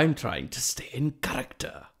 I'm trying to stay in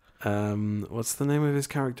character. What's the name of his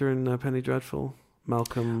character in Penny Dreadful?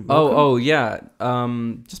 Malcolm? Oh yeah.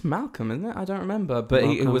 Just Malcolm, isn't it? I don't remember, but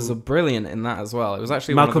he was brilliant in that as well. It was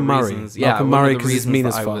actually Malcolm one of the Murray. reasons. Malcolm Murray, because he's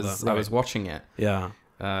Mina's father. I was watching it. Yeah.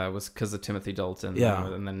 Was because of Timothy Dalton.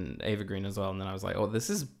 Yeah. And then Ava Green as well. And then I was like, oh, this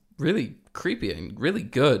is really creepy and really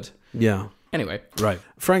good. Yeah. Anyway. Right.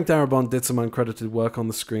 Frank Darabont did some uncredited work on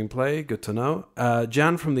the screenplay. Good to know.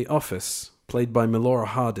 Jan from The Office, played by Melora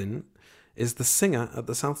Hardin, is the singer at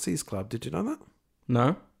the South Seas Club. Did you know that?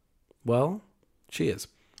 No. Well, she is.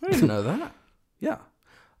 I didn't know that. Yeah.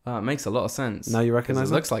 It makes a lot of sense. Now you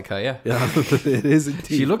recognise it? It looks like her, yeah. Yeah, it is indeed.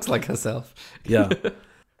 She looks like herself. Yeah.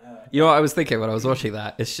 You know what I was thinking when I was watching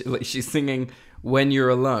that? Is she's singing When You're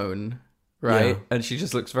Alone, right? Yeah. And she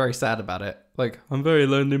just looks very sad about it. Like, I'm very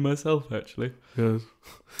lonely myself, actually. Yes.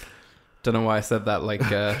 Don't know why I said that like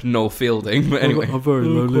Noel Fielding, but anyway. I'm very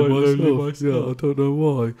lonely myself. Yeah, I don't know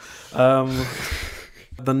why.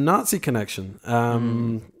 The Nazi connection.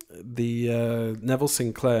 The Neville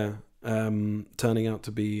Sinclair turning out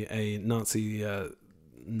to be a Nazi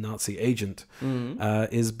agent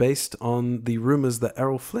is based on the rumors that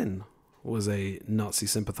Errol Flynn was a Nazi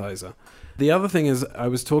sympathizer. The other thing is, I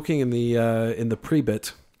was talking in the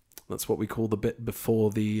pre-bit. That's what we call the bit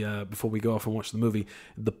before we go off and watch the movie.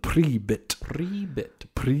 The pre-bit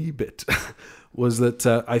was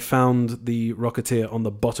that I found the Rocketeer on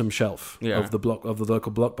the bottom shelf of the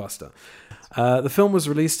local Blockbuster. The film was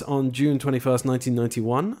released on June 21st,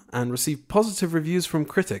 1991, and received positive reviews from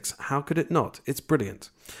critics. How could it not? It's brilliant.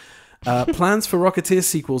 Plans for Rocketeer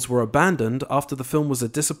sequels were abandoned after the film was a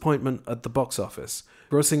disappointment at the box office,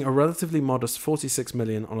 grossing a relatively modest $46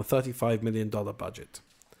 million on a $35 million budget.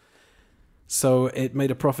 So it made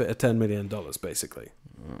a profit of $10 million, basically.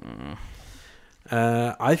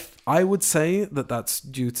 I would say that that's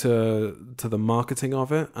due to the marketing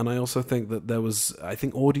of it, and I also think that I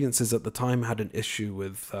think audiences at the time had an issue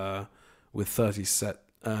with 30 set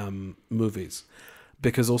movies,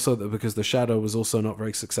 because The Shadow was also not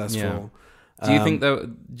very successful. Yeah. Do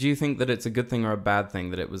you think that it's a good thing or a bad thing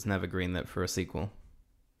that it was never greenlit for a sequel?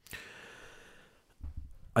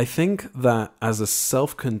 I think that as a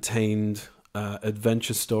self-contained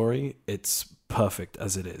adventure story, it's perfect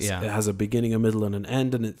as it is. Yeah. It has a beginning, a middle, and an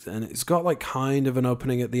end, and it's got like kind of an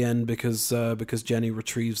opening at the end because Jenny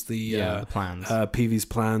retrieves the plans, Peavy's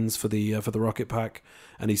plans for the rocket pack,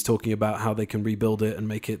 and he's talking about how they can rebuild it and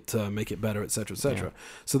make it better, etc., etc. Yeah.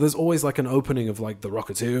 So there's always like an opening of like the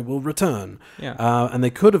Rocketeer will return, and they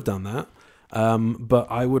could have done that, but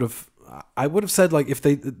I would have said like if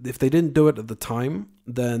they didn't do it at the time,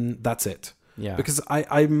 then that's it. Yeah. Because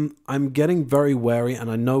I'm getting very wary,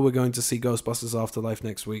 and I know we're going to see Ghostbusters Afterlife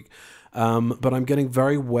next week, but I'm getting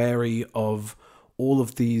very wary of all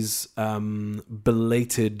of these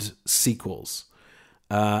belated sequels.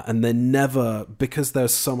 And they're never, because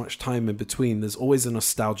there's so much time in between, there's always a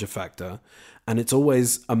nostalgia factor, and it's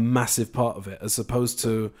always a massive part of it, as opposed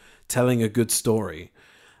to telling a good story.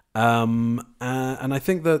 And I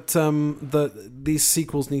think that these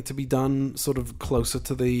sequels need to be done sort of closer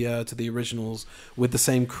to the originals, with the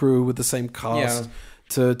same crew, with the same cast,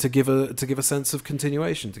 to give a sense of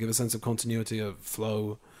continuation, to give a sense of continuity of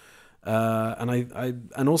flow,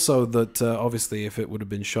 and also that obviously if it would have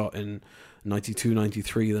been shot in 92,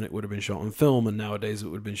 93, then it would have been shot on film, and nowadays it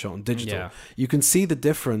would have been shot on digital. Yeah. You can see the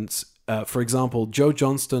difference. For example, Joe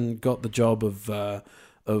Johnston got the job of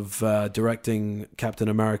directing Captain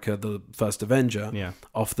America: The First Avenger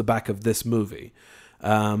off the back of this movie,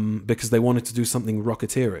 because they wanted to do something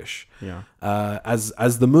Rocketeerish. Yeah.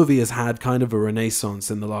 As the movie has had kind of a renaissance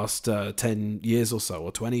in the last 10 years or so,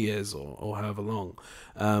 or 20 years, or however long,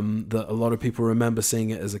 that a lot of people remember seeing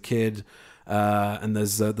it as a kid. And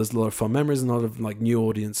there's a lot of fun memories, and a lot of like new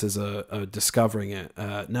audiences are discovering it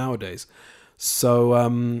nowadays.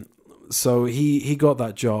 So he got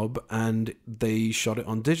that job, and they shot it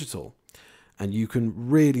on digital, and you can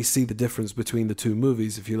really see the difference between the two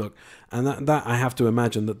movies if you look. And that I have to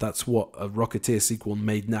imagine that's what a Rocketeer sequel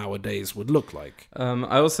made nowadays would look like.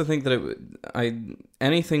 I also think that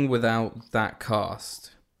anything without that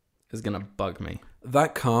cast is gonna bug me.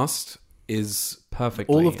 That cast is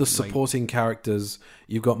perfectly all of the supporting characters.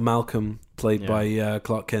 You've got Malcolm, played by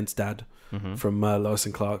Clark Kent's dad. from Lois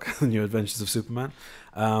and Clark: The New Adventures of Superman.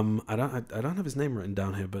 I don't have his name written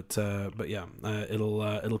down here, but yeah,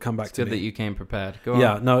 it'll come back It's to good me. that you came prepared. Go on.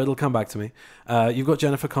 Yeah, no, it'll come back to me. You've got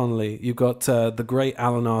Jennifer Connelly. You've got the great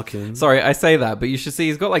Alan Arkin. Sorry, I say that, but you should see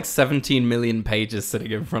he's got like 17 million pages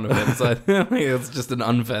sitting in front of him, so I think it's just an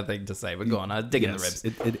unfair thing to say. But go on, I dig in the ribs.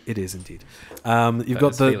 It is indeed. You've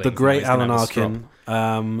got the great Alan Arkin,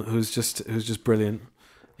 who's just brilliant.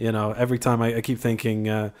 You know, every time I keep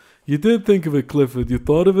thinking, you did think of it, Clifford. You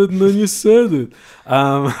thought of it and then you said it.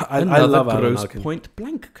 I love Alan Arkin. Point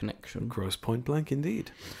Blank connection. Gross Point Blank,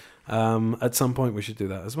 indeed. At some point, we should do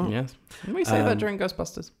that as well. Yes. Did we say that during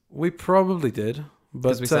Ghostbusters? We probably did.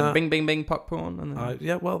 Because we said bing, bing, bing, popcorn. And then...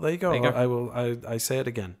 yeah, well, there you go. I say it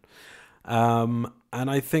again. And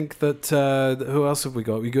I think that who else have we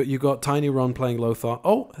got? You got Tiny Ron playing Lothar.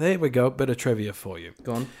 Oh, there we go. Bit of trivia for you.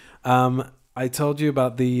 Go on. I told you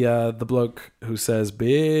about the bloke who says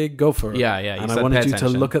 "big gopher." Yeah. And I wanted you to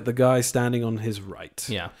look at the guy standing on his right.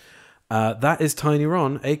 Yeah. That is Tiny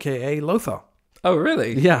Ron, aka Lothar. Oh,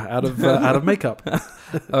 really? Yeah, out of makeup.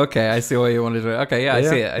 Okay, I see what you wanted to do. Okay, I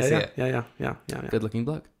see it. I see it. Yeah. Good looking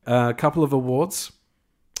bloke. A couple of awards.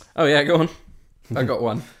 Oh yeah, go on. I got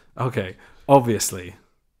one. Okay, obviously.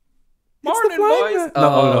 Morning, boys.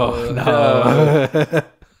 No.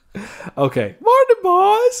 Okay, morning,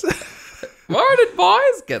 boys. Morning,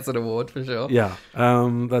 boys. Gets an award for sure. Yeah,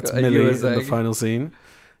 that's Millie in the final scene.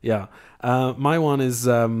 Yeah. My one is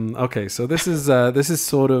okay. So this is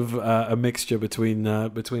sort of a mixture between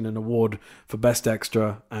an award for best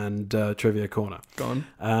extra and trivia corner. Go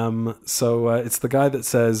on. So it's the guy that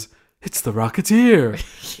says it's the Rocketeer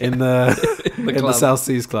in the South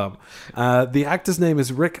Seas Club. The actor's name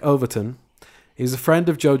is Rick Overton. He's a friend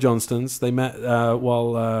of Joe Johnston's. They met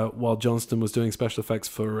while Johnston was doing special effects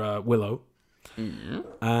for Willow.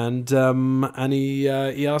 Mm-hmm. And he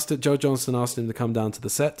asked it. Joe Johnston asked him to come down to the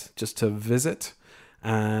set just to visit,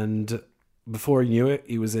 and before he knew it,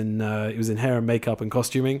 he was in hair and makeup and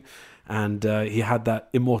costuming, and he had that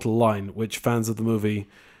immortal line, which fans of the movie,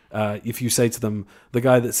 if you say to them, the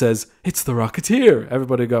guy that says it's the Rocketeer,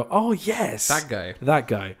 everybody go, oh yes, that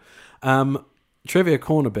guy. Trivia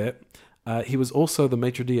corner bit. He was also the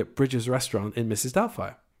maitre d' at Bridges Restaurant in Mrs.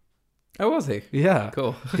 Doubtfire. Oh, was he? Yeah.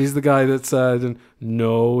 Cool. He's the guy that said,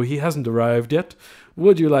 no, he hasn't arrived yet.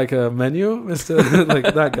 Would you like a menu, Mr.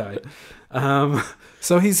 like that guy?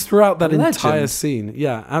 So he's throughout that entire scene.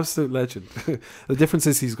 Yeah, absolute legend. The difference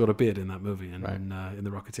is he's got a beard in that movie, and in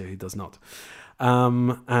The Rocketeer he does not.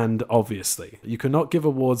 And obviously, you cannot give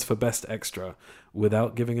awards for best extra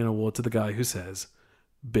without giving an award to the guy who says,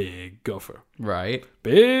 big gopher. Right.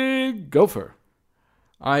 Big gopher.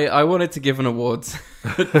 I wanted to give an award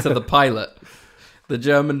to the pilot. The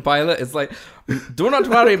German pilot is like, do not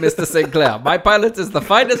worry, Mr. Sinclair. My pilot is the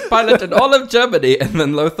finest pilot in all of Germany. And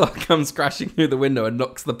then Lothar comes crashing through the window and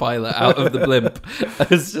knocks the pilot out of the blimp.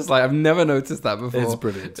 It's just like, I've never noticed that before. It's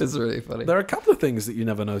brilliant. It's really funny. There are a couple of things that you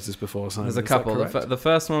never noticed before, Simon. There's a couple. The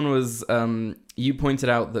first one was, you pointed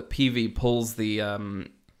out that Peavy pulls the,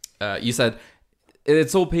 you said,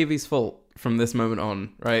 it's all Peavy's fault from this moment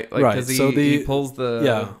on, right? Like, right. So he pulls the...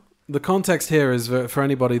 Yeah. The context here is, for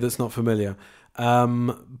anybody that's not familiar,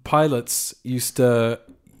 pilots used to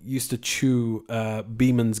chew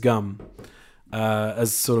Beeman's gum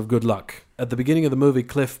as sort of good luck. At the beginning of the movie,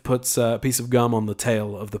 Cliff puts a piece of gum on the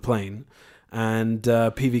tail of the plane, and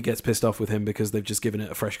Peavy gets pissed off with him because they've just given it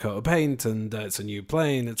a fresh coat of paint and it's a new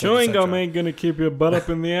plane. Chewing gum ain't gonna keep your butt up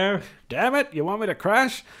in the air. Damn it! You want me to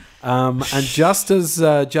crash? And just as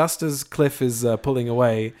Cliff is pulling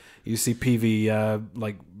away, you see Peavy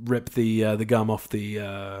rip the gum off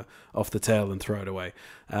the tail and throw it away.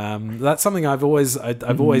 That's something I've always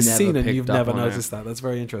seen, and you've never noticed that. That's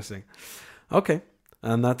very interesting. Okay,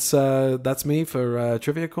 and that's me for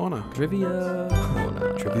Trivia Corner. Trivia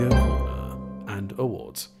Corner, and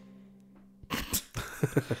awards.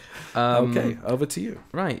 Okay, over to you.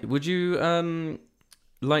 Right, would you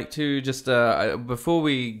like to just before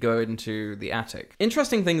we go into the attic?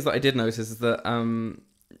 Interesting things that I did notice is that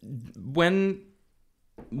when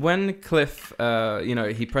Cliff,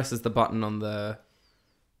 he presses the button on the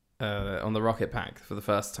rocket pack for the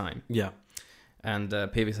first time. Yeah. And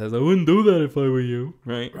Peavy says, I wouldn't do that if I were you.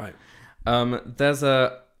 Right. There's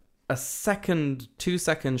a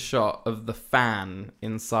 2-second shot of the fan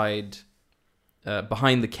inside,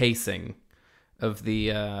 behind the casing of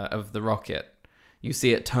the rocket. you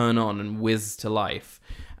see it turn on and whiz to life.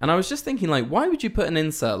 And I was just thinking, like, why would you put an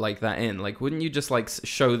insert like that in? Like, wouldn't you just, like,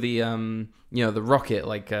 show the, the rocket,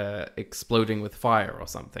 like, exploding with fire or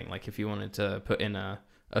something? Like, if you wanted to put in a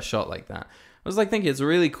shot like that. I was, like, thinking it's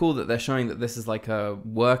really cool that they're showing that this is, like, a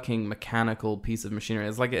working mechanical piece of machinery.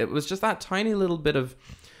 It's like, it was just that tiny little bit of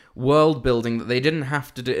world building that they didn't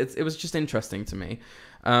have to do. It was just interesting to me.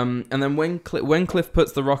 And then when Cliff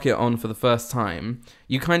puts the rocket on for the first time,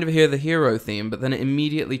 you kind of hear the hero theme, but then it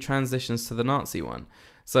immediately transitions to the Nazi one.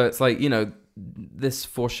 So it's like, this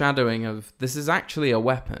foreshadowing of this is actually a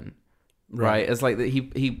weapon, right? It's like that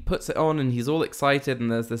he puts it on and he's all excited,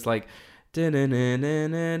 and there's this like, and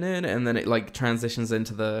then it like transitions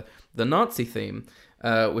into the Nazi theme,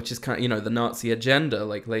 which is kind of, the Nazi agenda,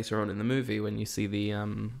 like later on in the movie when you see the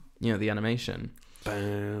the animation.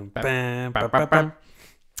 Bam, bam, bam, bam,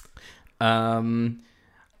 bam.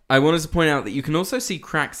 I wanted to point out that you can also see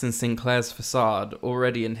cracks in Sinclair's facade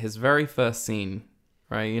already in his very first scene.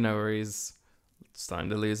 Right, where he's starting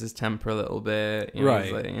to lose his temper a little bit.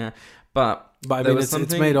 Right. Like, yeah. But I mean,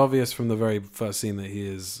 it's made obvious from the very first scene that he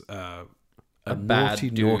is a bad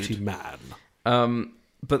naughty man.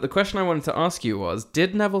 But the question I wanted to ask you was,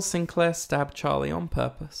 did Neville Sinclair stab Charlie on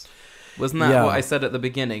purpose? Wasn't that what I said at the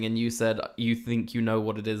beginning? And you said you think you know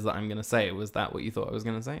what it is that I'm going to say. Was that what you thought I was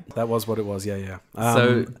going to say? That was what it was. Yeah.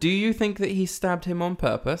 So, do you think that he stabbed him on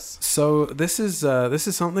purpose? So this is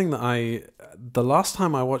something that the last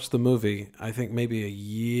time I watched the movie, I think maybe a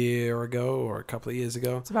year ago or a couple of years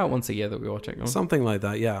ago. It's about once a year that we watch it. Something like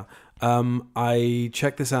that. Yeah. I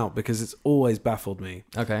checked this out because it's always baffled me.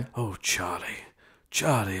 Okay. Oh, Charlie,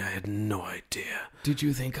 I had no idea. Did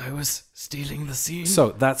you think I was stealing the scene?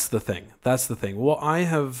 So that's the thing. What I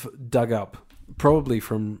have dug up, probably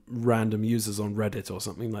from random users on Reddit or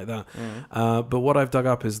something like that, but what I've dug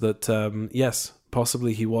up is that, yes,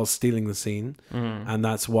 possibly he was stealing the scene, and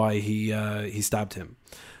that's why he stabbed him.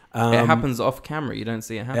 It happens off camera. You don't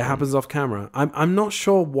see it happen. It happens off camera. I'm not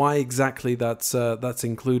sure why exactly that's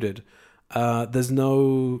included. There's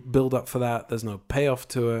no build up for that. There's no payoff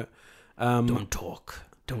to it. Don't talk.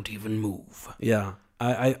 Don't even move. Yeah.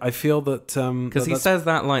 I feel that... Because he says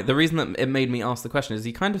that line... The reason that it made me ask the question is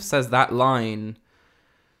he kind of says that line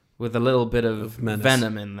with a little bit of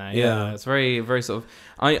venom in there. Yeah. It's very, very sort of...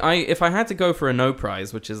 If I had to go for a no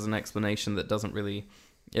prize, which is an explanation that doesn't really...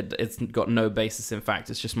 It's got no basis in fact,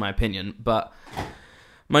 it's just my opinion. But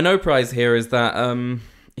my no prize here is that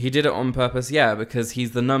he did it on purpose, because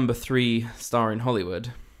he's the number 3 star in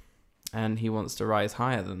Hollywood. And he wants to rise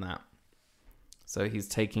higher than that. So he's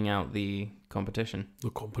taking out the competition. The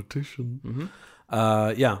competition. Mm-hmm.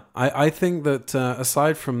 I think that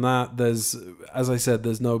aside from that, as I said,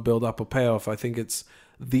 there's no build-up or payoff. I think it's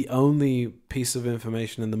the only piece of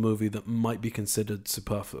information in the movie that might be considered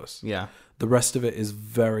superfluous. Yeah. The rest of it is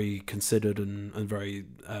very considered and very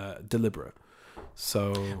deliberate.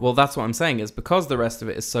 So, well, that's what I'm saying, is because the rest of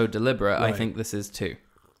it is so deliberate, right. I think this is too.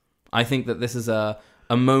 I think that this is a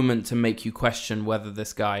moment to make you question whether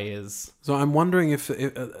this guy is... So I'm wondering if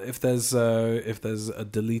there's a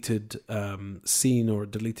deleted scene or a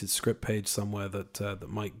deleted script page somewhere that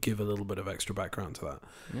might give a little bit of extra background to that.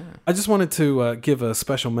 Yeah. I just wanted to give a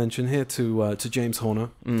special mention here to James Horner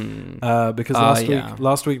because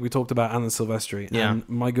last week we talked about Alan Silvestri, and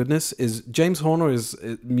my goodness, is James Horner's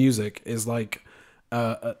music is like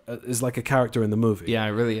a character in the movie. Yeah,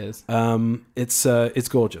 it really is. It's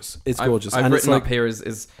gorgeous. It's gorgeous. I've written up here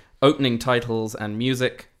is opening titles and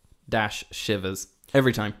music - shivers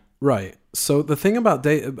every time. Right. So the thing about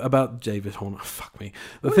David Horner, fuck me.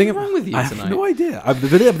 What's wrong with you tonight? I have no idea.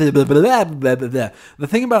 The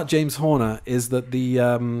thing about James Horner is that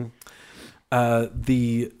the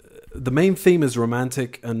main theme is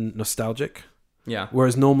romantic and nostalgic. Yeah.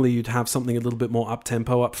 Whereas normally you'd have something a little bit more up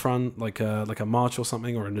tempo up front, like a march or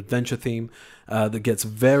something, or an adventure theme that gets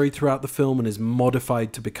varied throughout the film and is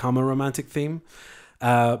modified to become a romantic theme.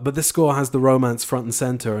 But this score has the romance front and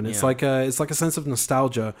center, and it's like a sense of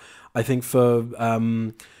nostalgia. I think for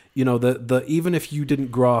the even if you didn't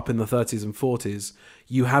grow up in the 30s and 40s,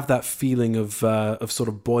 you have that feeling of sort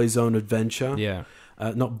of boys' own adventure. Yeah.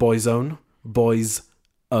 Not boys' own, boys'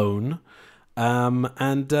 own.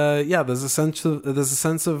 There's a sense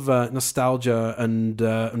of nostalgia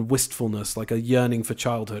and wistfulness, like a yearning for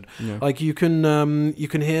childhood. Yeah. Like you can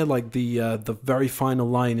hear like the very final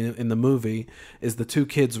line in the movie is the two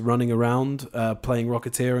kids running around playing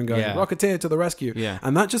Rocketeer and going Rocketeer to the rescue. Yeah.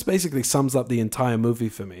 And that just basically sums up the entire movie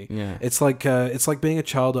for me. Yeah. It's like being a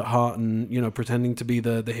child at heart and pretending to be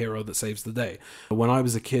the hero that saves the day. When I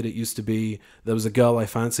was a kid, it used to be there was a girl I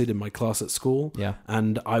fancied in my class at school, yeah,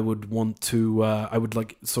 and I would want to to I would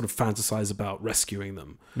like sort of fantasize about rescuing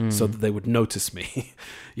them so that they would notice me.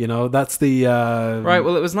 That's the Right,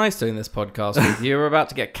 well, it was nice doing this podcast with you. You're about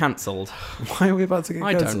to get cancelled. Why are we about to get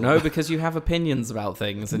I cancelled? don't know, because you have opinions about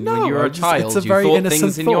things, and No, when you were a child, it's a you very thought innocent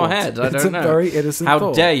things in your thought. head. I It's don't a know. very innocent How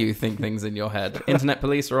thought. dare you think things in your head? Internet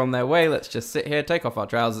police are on their way. Let's just sit here, take off our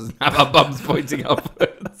trousers, and have our bums pointing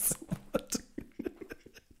upwards.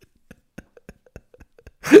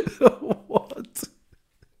 What?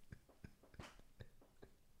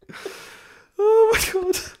 Oh my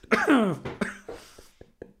god.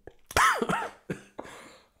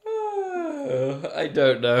 I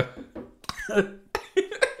don't know.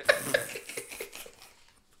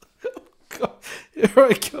 God. Here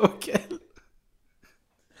I go again.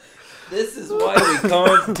 This is why we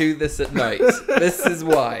can't do this at night. This is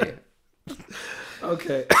why.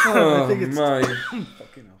 Okay. Oh, I think it's my.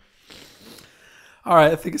 fucking hell. All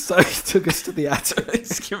right, I think it's time you took us to the attic.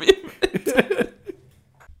 Just give me a minute.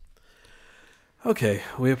 Okay,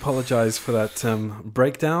 we apologize for that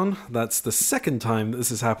breakdown. That's the second time that this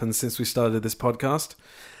has happened since we started this podcast.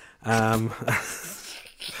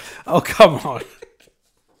 Oh, come on.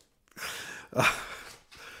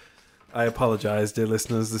 I apologize, dear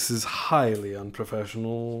listeners. This is highly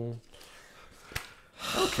unprofessional.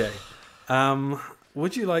 Okay.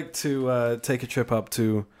 Would you like to take a trip up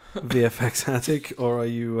to VFX Attic, or are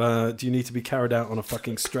you? Do you need to be carried out on a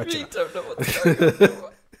fucking I stretcher? really don't know what's going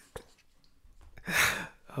on.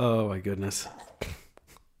 Oh my goodness.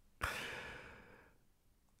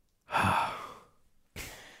 I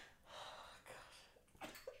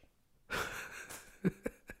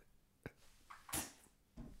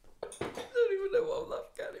don't even know what I'm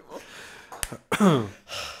laughing at anymore.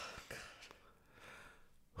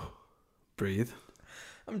 Breathe.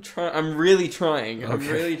 I'm trying. I'm really trying. I'm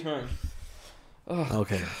Okay. really trying.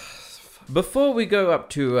 Okay. Before we go up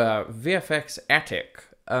to VFX Attic,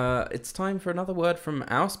 it's time for another word from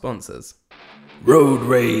our sponsors. Road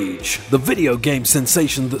Rage, the video game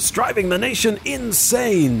sensation that's driving the nation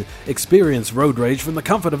insane. Experience road rage from the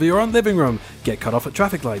comfort of your own living room. Get cut off at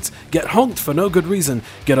traffic lights, get honked for no good reason,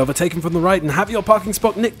 get overtaken from the right and have your parking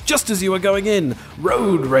spot nicked just as you are going in.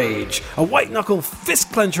 Road Rage, a white-knuckle fist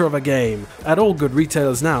clencher of a game. At all good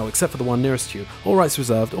retailers now, except for the one nearest you. All rights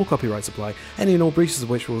reserved, all copyrights apply, any and all breaches of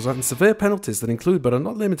which will result in severe penalties that include but are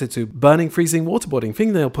not limited to burning, freezing, waterboarding,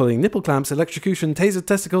 fingernail pulling, nipple clamps, electrocution, tasered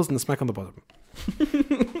testicles, and a smack on the bottom.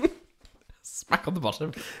 Smack on the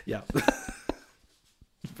bottom. Yeah.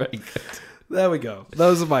 Very good. There we go.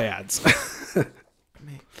 Those are my ads. All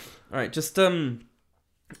right, just I'd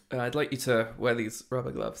like you to wear these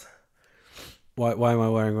rubber gloves. Why am I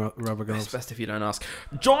wearing rubber It's gloves? best if you don't ask.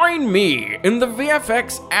 Join me in the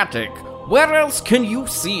VFX Attic. Where else can you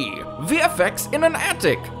see VFX in an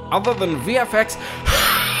attic other than VFX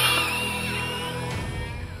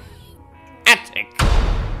Attic?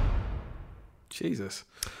 Jesus.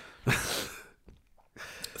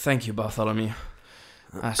 Thank you, Bartholomew.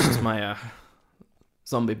 That's just my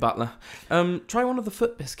zombie butler. Try one of the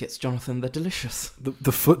foot biscuits, Jonathan. They're delicious.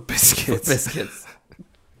 The foot biscuits. Biscuits.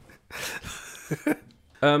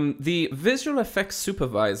 The visual effects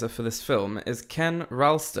supervisor for this film is Ken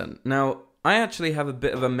Ralston. Now, I actually have a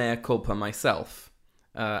bit of a mea culpa myself.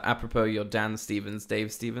 Apropos your Dan Stevens,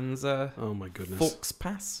 Dave Stevens Oh my goodness. Forks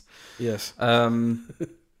Pass. Yes.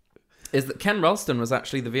 Is that Ken Ralston was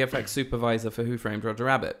actually the VFX supervisor for Who Framed Roger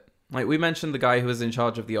Rabbit. Like, we mentioned the guy who was in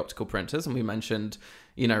charge of the optical printers, and we mentioned,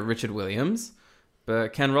 Richard Williams.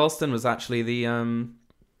 But Ken Ralston was actually the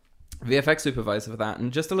VFX supervisor for that.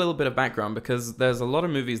 And just a little bit of background, because there's a lot of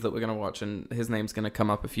movies that we're going to watch, and his name's going to come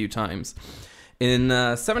up a few times. In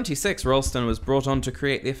 76, Ralston was brought on to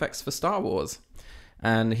create the effects for Star Wars.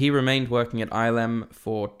 And he remained working at ILM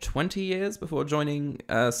for 20 years before joining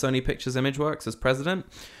Sony Pictures Imageworks as president.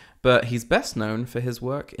 But he's best known for his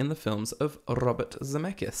work in the films of Robert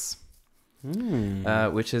Zemeckis,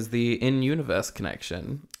 which is the in-universe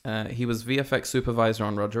connection. He was VFX supervisor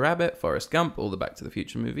on Roger Rabbit, Forrest Gump, all the Back to the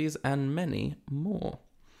Future movies, and many more.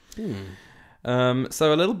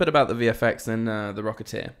 So a little bit about the VFX in The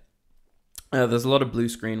Rocketeer. There's a lot of blue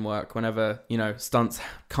screen work. Whenever, stunts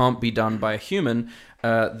can't be done by a human,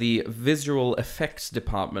 the visual effects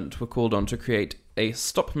department were called on to create a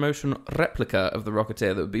stop-motion replica of the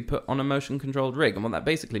Rocketeer that would be put on a motion-controlled rig. And what that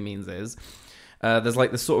basically means is there's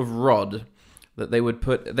like this sort of rod that they would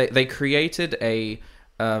put... They created a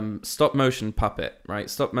stop-motion puppet, right?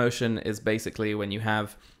 Stop-motion is basically when you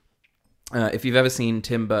have... if you've ever seen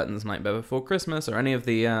Tim Burton's Nightmare Before Christmas or any of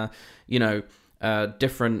the,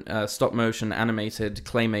 different stop motion, animated,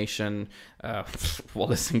 claymation,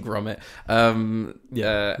 Wallace and Gromit,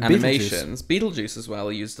 animations. Beetlejuice as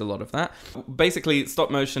well used a lot of that. Basically, stop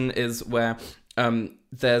motion is where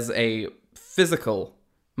there's a physical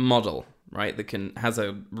model, right, that has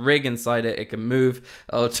a rig inside it. It can move.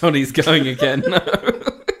 Oh, Johnny's going again.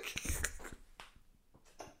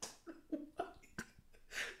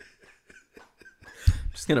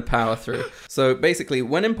 Just gonna power through. So basically,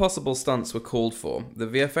 when impossible stunts were called for, the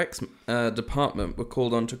VFX department were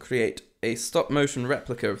called on to create a stop-motion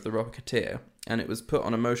replica of the Rocketeer, and it was put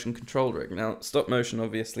on a motion control rig. Now, stop motion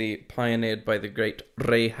obviously pioneered by the great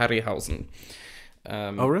Ray Harryhausen.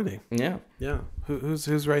 Oh, really? Yeah. Yeah.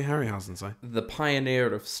 Who's Ray Harryhausen, say? The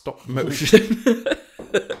pioneer of stop motion.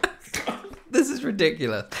 This is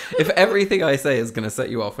ridiculous. If everything I say is going to set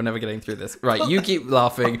you off, we're never getting through this. Right, you keep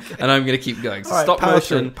laughing, and I'm going to keep going. So right, stop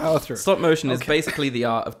motion. Power through. Stop motion is basically the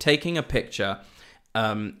art of taking a picture,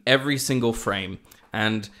 every single frame,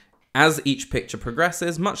 and as each picture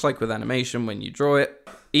progresses, much like with animation, when you draw it,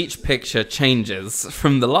 each picture changes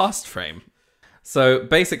from the last frame. So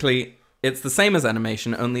basically, it's the same as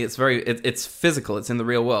animation, only it's physical. It's in the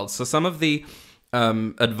real world. So some of the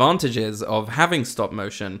advantages of having stop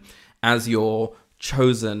motion as your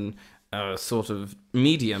chosen sort of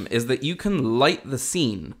medium is that you can light the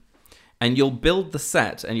scene, and you'll build the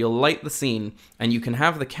set, and you'll light the scene, and you can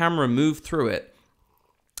have the camera move through it.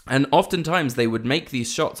 And oftentimes they would make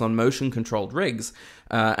these shots on motion-controlled rigs,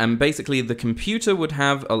 and basically the computer would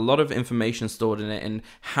have a lot of information stored in it, and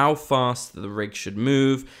how fast the rig should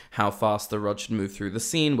move, how fast the rod should move through the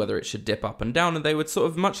scene, whether it should dip up and down, and they would sort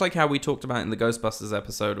of, much like how we talked about in the Ghostbusters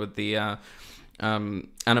episode with the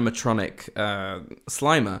animatronic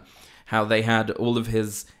Slimer, how they had all of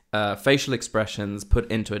his facial expressions put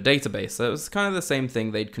into a database. So it was kind of the same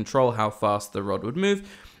thing. They'd control how fast the rod would move,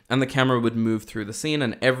 and the camera would move through the scene,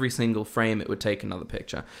 and every single frame it would take another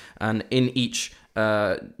picture. And in each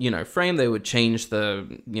frame, they would change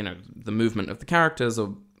the movement of the characters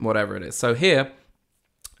or whatever it is. So here,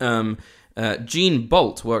 Gene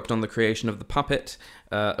Bolt worked on the creation of the puppet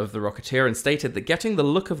of the Rocketeer, and stated that getting the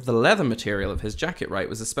look of the leather material of his jacket right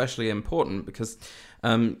was especially important because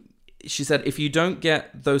she said if you don't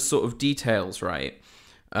get those sort of details right,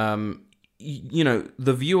 the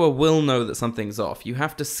viewer will know that something's off. You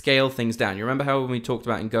have to scale things down. You remember how when we talked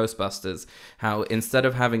about in Ghostbusters, how instead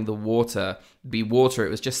of having the water be water, it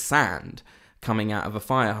was just sand coming out of a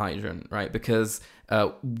fire hydrant, right? Because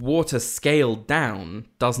water scaled down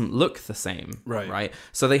doesn't look the same, right?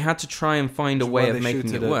 So they had to try and find a way of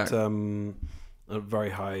making it work. A very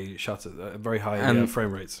high shutter, very high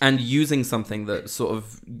frame rates, and using something that sort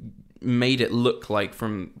of made it look like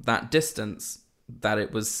from that distance that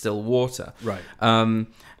it was still water. Right.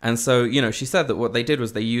 And so, she said that what they did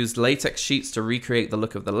was they used latex sheets to recreate the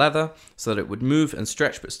look of the leather so that it would move and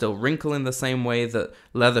stretch but still wrinkle in the same way that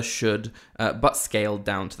leather should, but scaled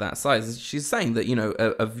down to that size. She's saying that,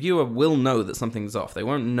 a viewer will know that something's off. They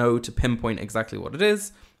won't know to pinpoint exactly what it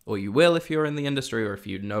is, or you will if you're in the industry, or if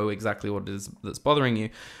you know exactly what it is that's bothering you.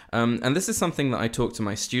 And this is something that I talk to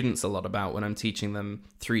my students a lot about when I'm teaching them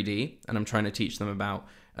 3D, and I'm trying to teach them about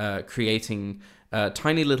creating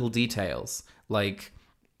tiny little details like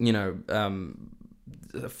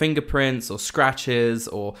fingerprints or scratches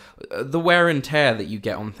or the wear and tear that you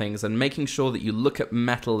get on things, and making sure that you look at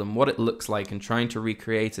metal and what it looks like and trying to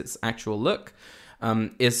recreate its actual look,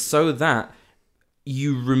 is so that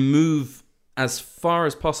you remove as far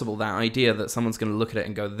as possible that idea that someone's going to look at it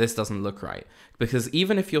and go, this doesn't look right. Because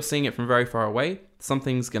even if you're seeing it from very far away,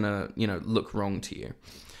 something's going to, look wrong to you.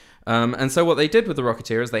 And so what they did with the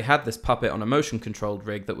Rocketeer is they had this puppet on a motion-controlled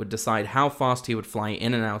rig that would decide how fast he would fly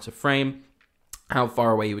in and out of frame, how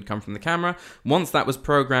far away he would come from the camera. Once that was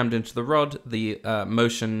programmed into the rod, the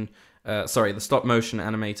stop-motion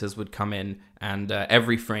animators would come in, and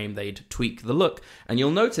every frame they'd tweak the look. And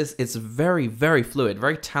you'll notice it's very, very fluid,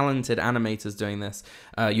 very talented animators doing this.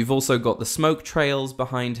 You've also got the smoke trails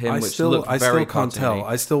behind him, which look very cartoony. I still can't tell.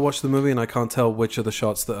 I still watch the movie and I can't tell which of the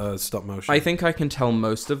shots that are stop motion. I think I can tell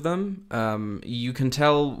most of them. You can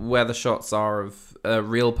tell where the shots are of a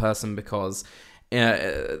real person because...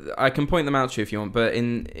 I can point them out to you if you want, but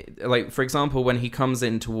for example, when he comes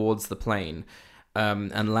in towards the plane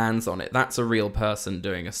and lands on it, that's a real person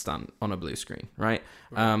doing a stunt on a blue screen, right?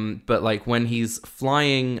 But when he's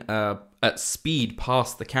flying at speed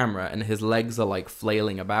past the camera and his legs are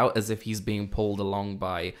flailing about as if he's being pulled along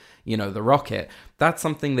by, the rocket, that's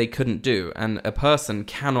something they couldn't do. And a person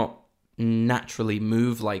cannot naturally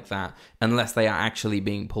move like that unless they are actually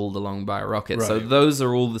being pulled along by a rocket. Right. So those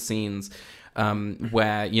are all the scenes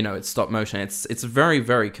where it's stop motion. It's very,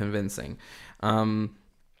 very convincing.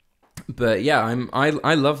 But yeah,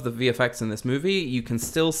 I love the VFX in this movie. You can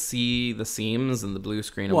still see the seams and the blue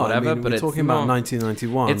screen or whatever, but we're it's talking about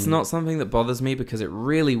 1991. It's not something that bothers me because it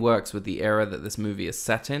really works with the era that this movie is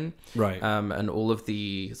set in, right. and all of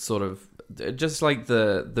the sort of just like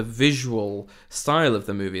the visual style of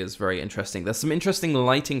the movie is very interesting. There's some interesting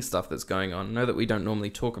lighting stuff that's going on. I know that we don't normally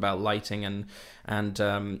talk about lighting and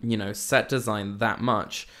set design that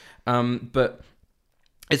much, but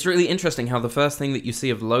it's really interesting how the first thing that you see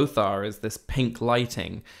of Lothar is this pink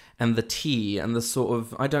lighting and the tea and the sort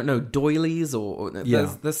of, I don't know, doilies or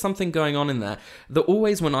there's something going on in there. That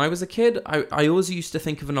always, when I was a kid, I always used to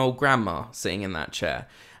think of an old grandma sitting in that chair.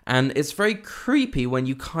 And it's very creepy when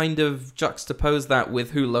you kind of juxtapose that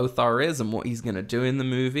with who Lothar is and what he's going to do in the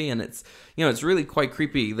movie. And it's, it's really quite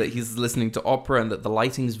creepy that he's listening to opera and that the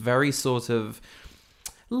lighting's very sort of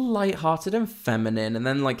light-hearted and feminine, and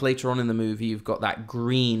then like later on in the movie you've got that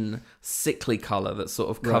green sickly color that sort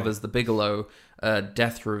of covers the Bigelow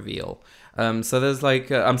death reveal. So there's like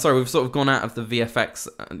I'm sorry, we've sort of gone out of the VFX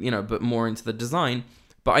but more into the design,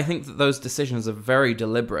 but I think that those decisions are very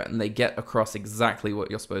deliberate and they get across exactly what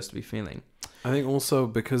you're supposed to be feeling. I think also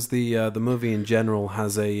because the movie in general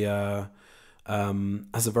has a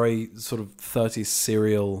very sort of 30s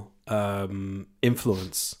serial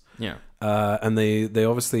influence. Yeah. And they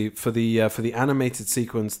obviously for the animated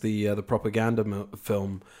sequence, the propaganda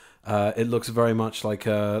film, it looks very much like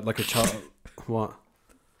a child. What?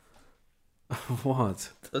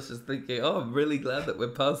 What? I was just thinking, I'm really glad that we're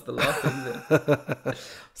past the laughing bit.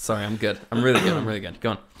 Sorry, I'm good. I'm really good.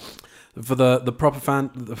 Go on. For the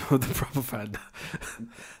propaganda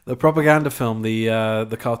film,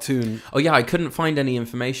 the cartoon. Oh yeah, I couldn't find any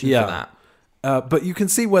information for that. But you can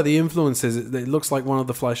see where the influence is. It looks like one of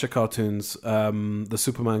the Fleischer cartoons, the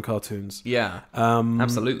Superman cartoons. Yeah,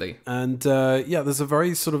 absolutely. And there's a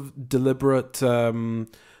very sort of deliberate kind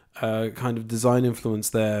of design influence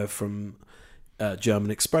there from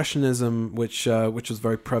German Expressionism, which was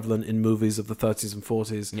very prevalent in movies of the 30s and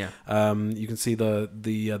 40s. Yeah, you can see the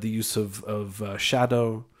use of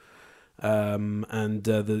shadow. And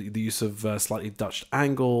the use of slightly Dutch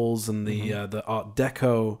angles and the Art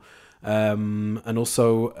Deco. And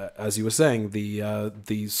also, as you were saying,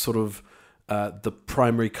 the sort of the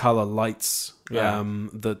primary color lights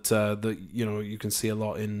that you can see a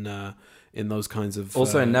lot in those kinds of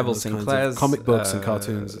also in Neville Sinclair's comic books and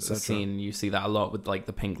cartoons, etc. Scene, you see that a lot with like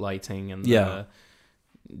the pink lighting and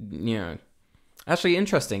Actually,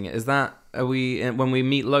 interesting is that when we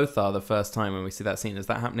meet Lothar the first time when we see that scene, is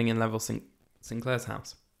that happening in Neville Sinclair's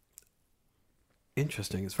house?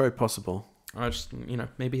 Interesting. It's very possible. I just,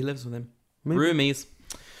 maybe he lives with him. Maybe. Roomies.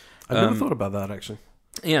 I never thought about that, actually.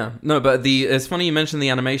 Yeah, no, but it's funny you mentioned the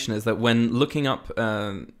animation, is that when looking up,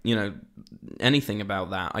 anything about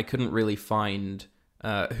that, I couldn't really find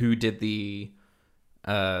who did the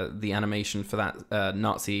animation for that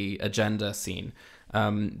Nazi agenda scene,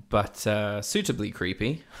 but suitably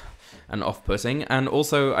creepy and off-putting. And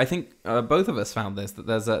also, I think both of us found this,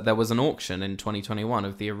 that there was an auction in 2021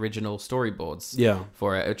 of the original storyboards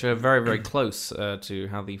for it, which are very, very close to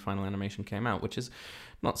how the final animation came out, which is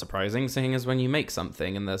not surprising, seeing as when you make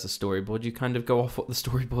something and there's a storyboard, you kind of go off what the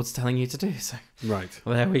storyboard's telling you to do. So right.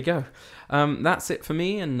 Well, there we go. That's it for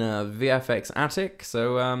me in VFX Attic.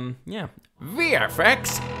 So,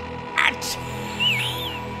 VFX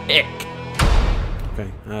Attic.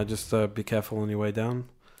 Okay, just be careful on your way down.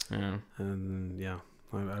 Yeah. And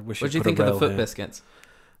I wish. What do you think of the foot biscuits?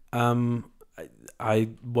 I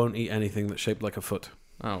won't eat anything that's shaped like a foot.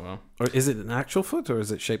 Oh well. Or is it an actual foot, or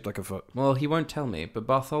is it shaped like a foot? Well, he won't tell me, but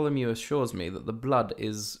Bartholomew assures me that the blood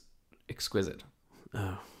is exquisite.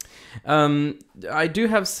 Oh. I do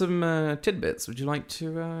have some tidbits. Would you like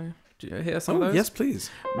to hear some of those? Yes,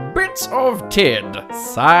 please. Bits of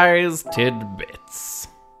size tidbits.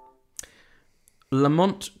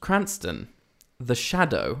 Lamont Cranston, the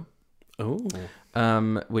Shadow. Oh.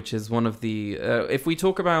 Which is one of the if we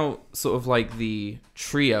talk about sort of like the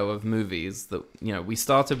trio of movies that we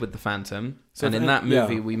started with The Phantom, so and in that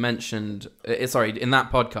movie we mentioned in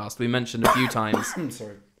that podcast we mentioned a few times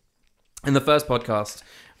sorry, in the first podcast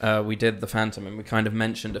we did The Phantom, and we kind of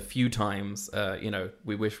mentioned a few times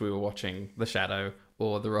we wish we were watching The Shadow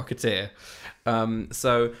or The Rocketeer.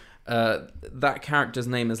 So that character's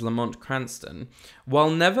name is Lamont Cranston.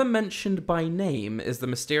 While never mentioned by name, is the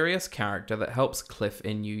mysterious character that helps Cliff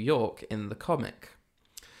in New York in the comic.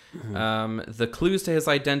 The clues to his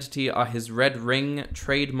identity are his red ring,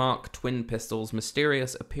 trademark twin pistols,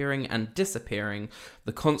 mysterious appearing and disappearing,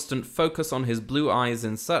 the constant focus on his blue eyes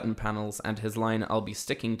in certain panels, and his line, "I'll be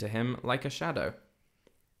sticking to him like a shadow."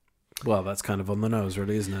 Well, that's kind of on the nose,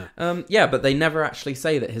 really, isn't it? Yeah, but they never actually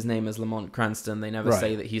say that his name is Lamont Cranston. They never Right.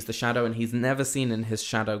 say that he's the Shadow, and he's never seen in his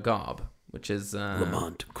Shadow garb, which is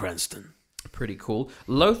Lamont Cranston. pretty cool.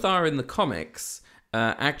 Lothar in the comics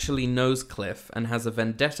actually knows Cliff and has a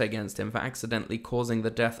vendetta against him for accidentally causing the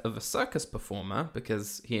death of a circus performer,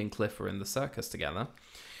 because he and Cliff were in the circus together,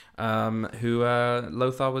 who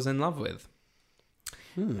Lothar was in love with.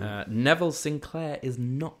 Neville Sinclair is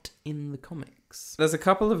not in the comics. There's a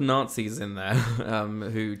couple of Nazis in there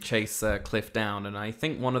who chase Cliff down, and I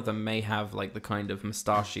think one of them may have like the kind of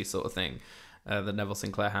moustachy sort of thing that Neville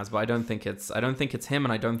Sinclair has, but I don't think it's him,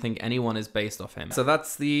 and I don't think anyone is based off him. So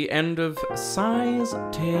that's the end of Size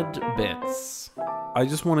Tidbits. I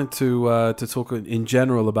just wanted to talk in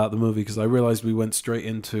general about the movie, because I realized we went straight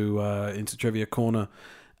into Trivia Corner,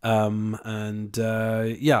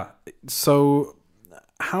 so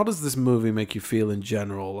how does this movie make you feel in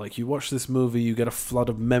general? Like, you watch this movie, you get a flood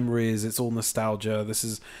of memories. It's all nostalgia.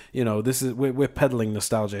 We're peddling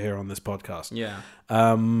nostalgia here on this podcast. Yeah.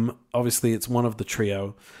 Obviously, it's one of the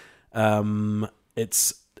trio.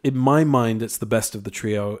 It's, in my mind, it's the best of the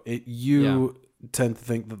trio. You tend to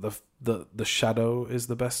think that the Shadow is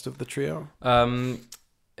the best of the trio.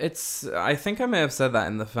 I think I may have said that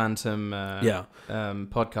in the Phantom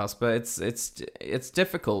podcast, but it's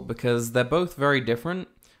difficult because they're both very different.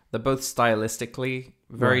 They're both stylistically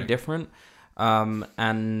very different,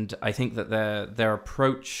 and I think that their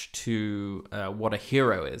approach to what a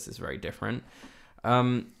hero is very different.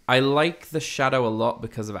 I like the Shadow a lot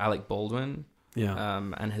because of Alec Baldwin,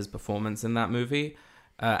 and his performance in that movie,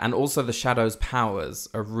 and also the Shadow's powers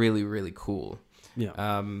are really, really cool.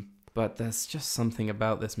 Yeah. But there's just something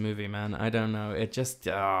about this movie, man. I don't know. It just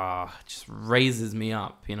raises me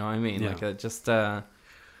up. You know what I mean? Yeah. Like it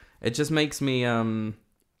just makes me.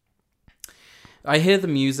 I hear the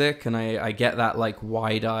music and I get that like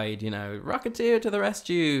wide-eyed, Rocketeer to the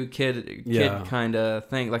rescue, kid kind of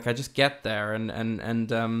thing. Like I just get there and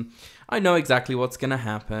I know exactly what's gonna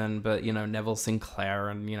happen. But Neville Sinclair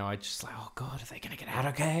and I just like, oh god, are they gonna get out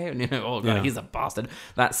okay? And oh god, he's a bastard.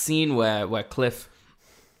 That scene where Cliff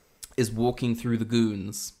is walking through the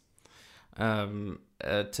goons to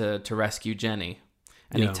rescue Jenny,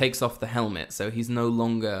 and he takes off the helmet, so he's no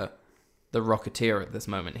longer the Rocketeer at this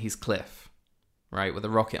moment. He's Cliff, right, with a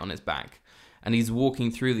rocket on his back, and he's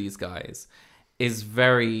walking through these guys. Is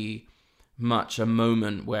very much a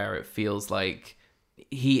moment where it feels like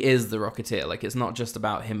he is the Rocketeer. Like it's not just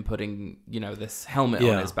about him putting this helmet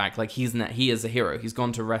on his back. Like he is a hero. He's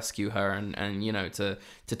gone to rescue her and to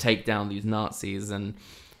take down these Nazis and.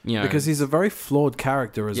 Because he's a very flawed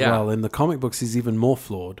character as well. In the comic books, he's even more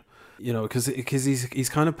flawed. Because he's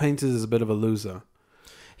kind of painted as a bit of a loser.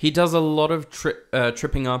 He does a lot of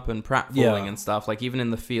tripping up and pratfalling and stuff. Like even in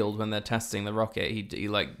the field when they're testing the rocket, he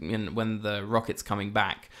when the rocket's coming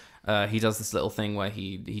back, he does this little thing where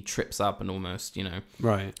he trips up and almost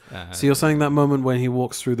right. So you're saying that moment when he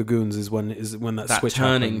walks through the goons is when that switch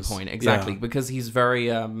turning happens. point, exactly, because he's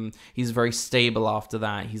very stable after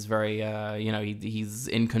that. He's very he's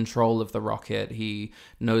in control of the rocket. He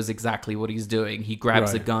knows exactly what he's doing. He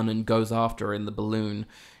grabs a gun and goes after her in the balloon.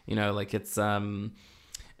 It's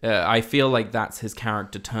I feel like that's his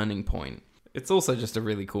character turning point. It's also just a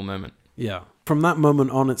really cool moment. Yeah. From that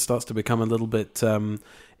moment on, it starts to become a little bit.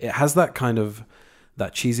 It has that kind of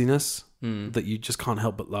that cheesiness that you just can't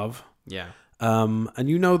help but love. Yeah. And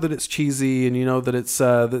that it's cheesy, and that it's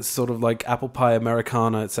that's sort of like apple pie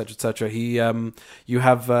Americana, etc., etc. You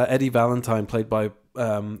have Eddie Valentine played by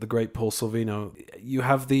the great Paul Sorvino. You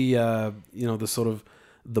have the the sort of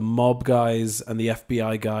the mob guys and the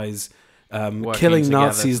FBI guys. Killing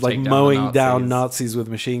Nazis, like mowing down Nazis with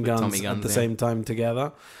machine guns at the same time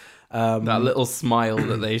together. That little smile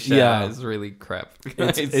that they share is really crap.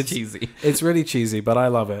 It's cheesy. It's really cheesy, but I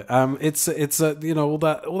love it. It's all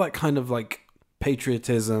that kind of like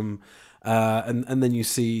patriotism, and then you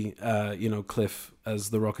see Cliff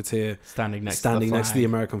as the Rocketeer standing next to the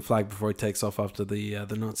American flag before he takes off after the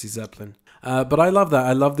Nazi Zeppelin. But I love that.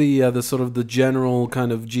 I love the sort of the general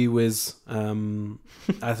kind of gee whiz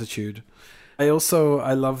attitude. I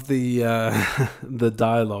love the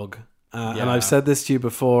dialogue. And I've said this to you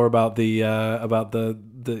before about the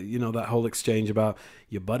that whole exchange about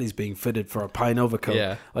your buddy's being fitted for a pine overcoat.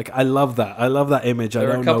 Yeah. Like I love that. I love that image. There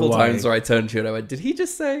I don't know why. There were a couple times where I turned to you and I went, "Did he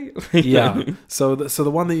just say?" Yeah. So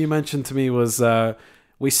the one that you mentioned to me was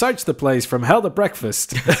we searched the place from hell to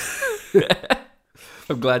breakfast.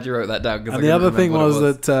 I'm glad you wrote that down. And the other thing was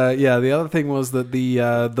that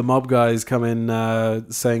the mob guys come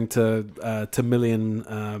in saying to Million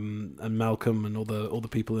and Malcolm and all the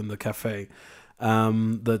people in the cafe,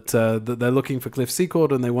 that they're looking for Cliff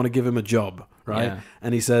Secord and they want to give him a job, right? Yeah.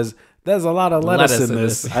 And he says, "There's a lot of lettuce in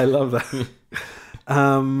this." I love that.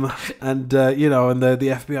 And the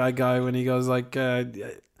FBI guy, when he goes like,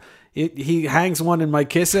 he hangs one in my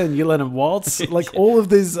kisser and you let him waltz. Like all of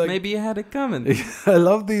these, like, Maybe you had it coming. I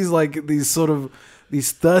love these sort of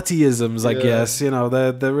these 30isms, I guess.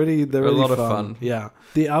 They're really a lot fun. of fun. Yeah.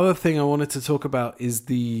 The other thing I wanted to talk about is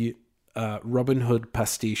the Robin Hood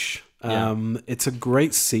pastiche. It's a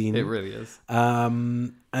great scene. It really is.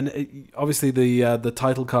 Obviously the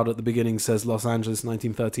title card at the beginning says Los Angeles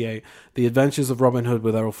 1938. The Adventures of Robin Hood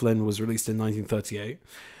with Errol Flynn was released in 1938.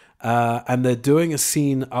 And they're doing a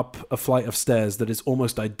scene up a flight of stairs that is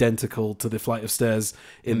almost identical to the flight of stairs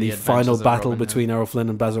in the final battle between Errol Flynn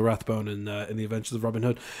and Basil Rathbone in The Adventures of Robin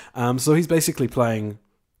Hood. So he's basically playing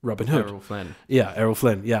Robin Hood. Errol Flynn. Yeah, Errol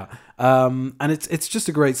Flynn. Yeah, and it's just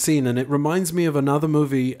a great scene, and it reminds me of another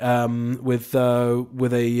movie with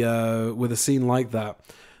a scene like that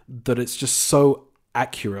it's just so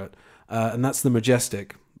accurate, and that's The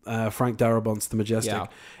Majestic. Frank Darabont's The Majestic. Yeah.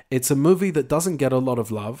 It's a movie that doesn't get a lot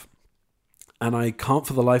of love, and I can't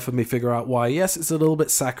for the life of me figure out why. Yes, it's a little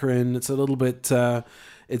bit saccharine. It's a little bit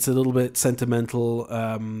sentimental,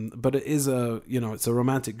 but it is it's a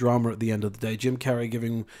romantic drama at the end of the day. Jim Carrey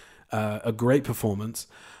giving a great performance,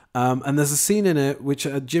 and there's a scene in it which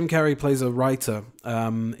Jim Carrey plays a writer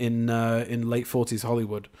in late 40s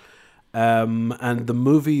Hollywood, and the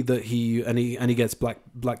movie that he gets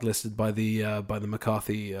blacklisted by the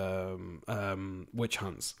McCarthy witch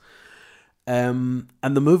hunts. And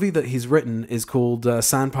the movie that he's written is called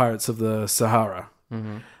Sand Pirates of the Sahara.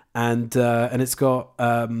 Mm-hmm. And it's got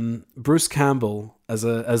Bruce Campbell as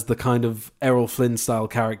the kind of Errol Flynn style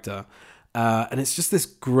character, and it's just this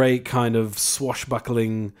great kind of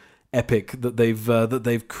swashbuckling epic that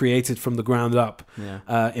they've created from the ground up,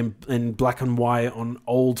 in black and white on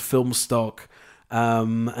old film stock,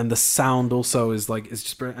 and the sound also is like it's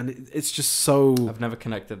just brilliant, and it's just so. I've never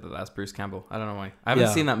connected that that's Bruce Campbell. I don't know why. I haven't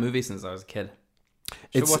seen that movie since I was a kid.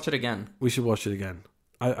 Should watch it again. We should watch it again.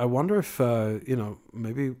 I wonder if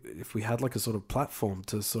maybe if we had like a sort of platform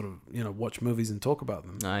to sort of watch movies and talk about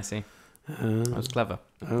them. I see. That was clever.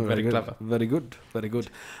 Very clever. Very good. Very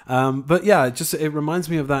good. But yeah, it reminds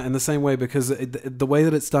me of that in the same way, because the way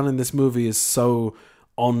that it's done in this movie is so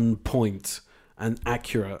on point and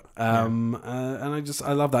accurate. And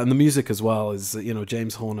I love that. And the music as well is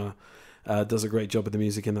James Horner does a great job with the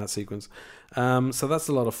music in that sequence. So that's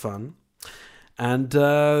a lot of fun. And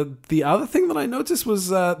the other thing that I noticed was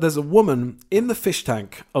there's a woman in the fish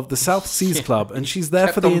tank of the South Seas Club, and she's there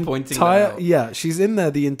for the entire. Yeah, she's in there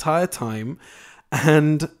the entire time.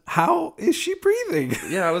 And how is she breathing?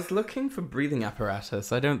 Yeah, I was looking for breathing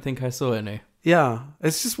apparatus. I don't think I saw any. Yeah,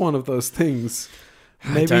 it's just one of those things.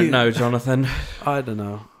 Maybe, I don't know, Jonathan. I don't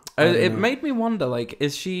know. It made me wonder. Like,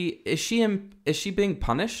 is she being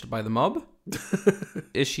punished by the mob?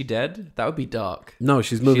 Is she dead? That would be dark. No,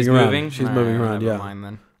 she's moving around. She's moving around. Never Yeah, mind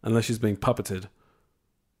then. Unless she's being puppeted.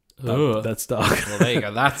 That's dark. Well, there you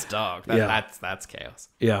go. That's dark. That's chaos.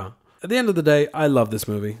 Yeah. At the end of the day, I love this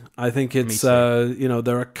movie. I think it's there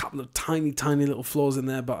are a couple of tiny little flaws in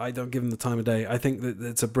there, but I don't give them the time of day. I think that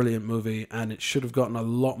it's a brilliant movie, and it should have gotten a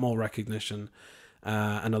lot more recognition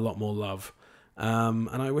and a lot more love. And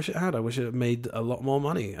I wish it had. I wish it had made a lot more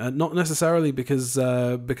money. Not necessarily because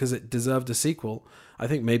it deserved a sequel. I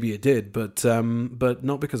think maybe it did, but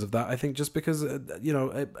not because of that. I think just because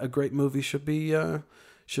a great movie should be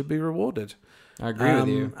rewarded. I agree with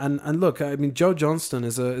you. And look, I mean, Joe Johnston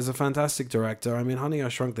is a fantastic director. I mean, Honey, I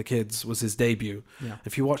Shrunk the Kids was his debut. Yeah.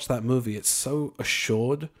 If you watch that movie, it's so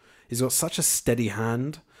assured. He's got such a steady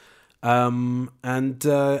hand. And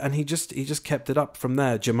he just kept it up from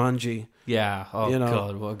there. Jumanji. Yeah. Oh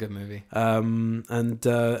God, what a good movie. And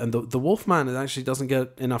the Wolfman, it actually doesn't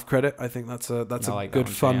get enough credit. I think that's a good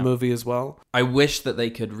fun movie as well. I wish that they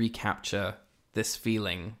could recapture this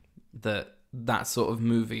feeling that sort of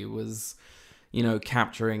movie was,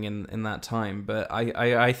 capturing in that time. But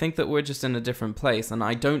I think that we're just in a different place, and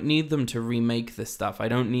I don't need them to remake this stuff. I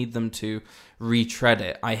don't need them to retread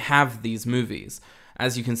it. I have these movies.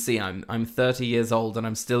 As you can see, I'm 30 years old and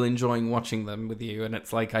I'm still enjoying watching them with you. And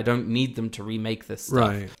it's like, I don't need them to remake this stuff.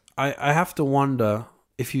 Right. I have to wonder,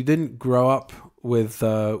 if you didn't grow up with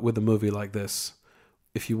a movie like this,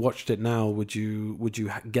 if you watched it now, would you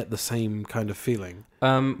get the same kind of feeling?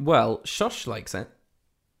 Well, Shosh likes it.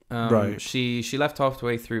 Right. She left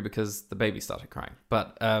halfway through because the baby started crying.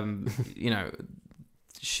 But,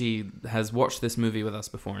 she has watched this movie with us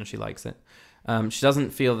before and she likes it. She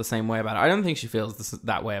doesn't feel the same way about it. I don't think she feels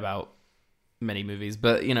that way about many movies,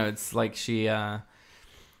 but it's like she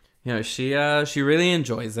You know, she really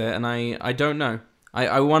enjoys it, and I don't know.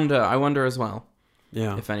 I wonder as well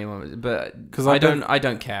Yeah. if anyone, but 'Cause I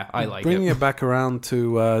don't care. I like Bringing it. it back around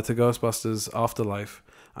to Ghostbusters Afterlife,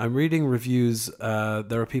 I'm reading reviews.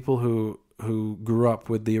 There are people who grew up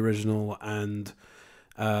with the original and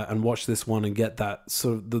watch this one and get that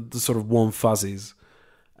sort of the sort of warm fuzzies.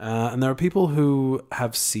 And there are people who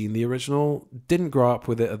have seen the original, didn't grow up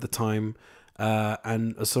with it at the time,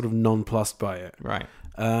 and are sort of nonplussed by it. Right.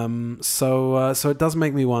 So it does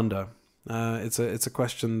make me wonder. It's a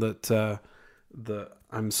question that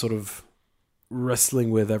I'm sort of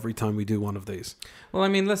wrestling with every time we do one of these. Well, I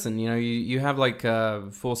mean, listen, you know, you have like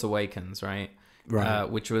Force Awakens, right? Right.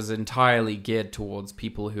 Which was entirely geared towards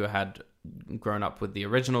people who had grown up with the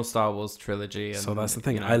original Star Wars trilogy. And, So that's the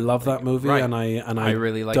thing. you know, I love that movie, right. and I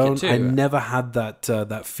really like don't. it too. I never had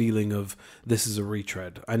that feeling of this is a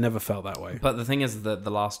retread. I never felt that way. But the thing is that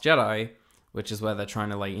The Last Jedi, which is where they're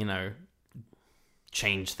trying to, like, you know,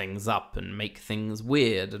 change things up and make things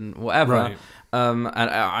weird and whatever. Right. And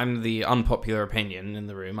I'm the unpopular opinion in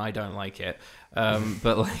the room. I don't like it.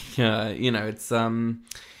 But like, you know,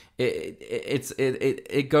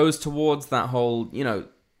 it goes towards that whole, you know,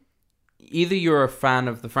 either you're a fan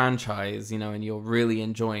of the franchise, you know, and you're really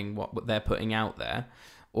enjoying what they're putting out there,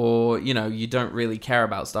 or, you know, you don't really care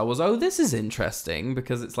about Star Wars. Oh, this is interesting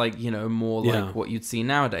because it's like, you know, more like what you'd see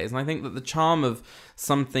nowadays. And I think that the charm of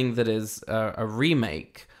something that is a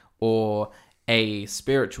remake or a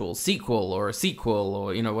spiritual sequel or a sequel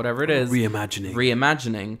or, you know, whatever it is,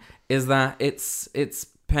 reimagining is that it's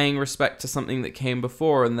paying respect to something that came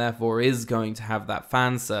before and therefore is going to have that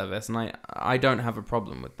fan service. And I don't have a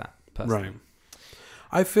problem with that personally. Right.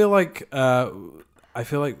 I feel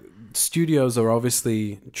like studios are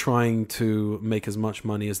obviously trying to make as much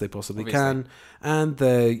money as they possibly can, and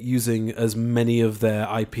they're using as many of their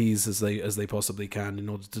IPs as they possibly can in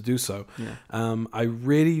order to do so. Yeah. I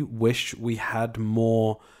really wish we had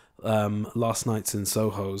more Last Nights in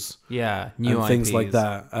Soho's, new and things IPs. like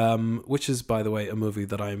that. Which is, by the way, a movie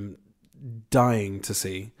that I'm dying to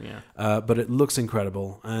see. But it looks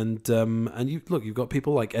incredible, and you've got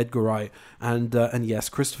people like Edgar Wright and yes,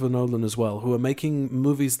 Christopher Nolan as well, who are making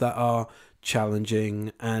movies that are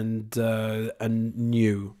challenging and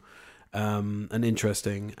new and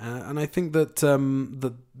interesting, and I think that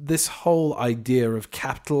that this whole idea of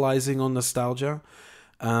capitalizing on nostalgia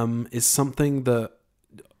is something that,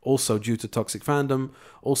 also due to toxic fandom,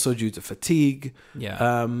 also due to fatigue,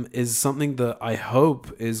 is something that I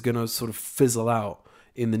hope is going to sort of fizzle out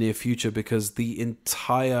in the near future, because the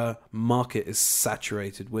entire market is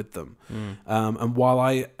saturated with them. And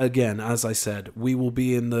while again, as I said, we will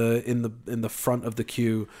be in the front of the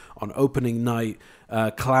queue on opening night,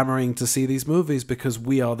 clamoring to see these movies because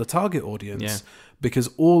we are the target audience. Because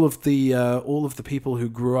all of the people who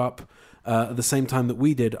grew up at the same time that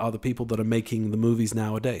we did are the people that are making the movies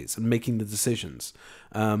nowadays and making the decisions.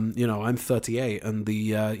 You know, I'm 38,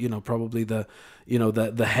 and probably the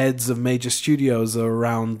heads of major studios are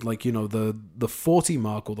around, like, you know, the 40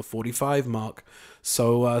 mark or the 45 mark.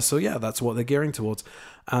 So yeah, that's what they're gearing towards.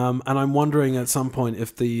 And I'm wondering at some point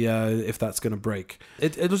if that's going to break.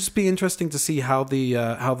 It'll just be interesting to see how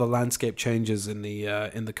the landscape changes in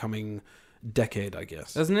the coming decade, I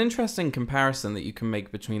guess. There's an interesting comparison that you can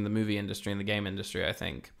make between the movie industry and the game industry, I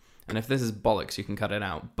think. And if this is bollocks, you can cut it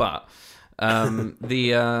out. But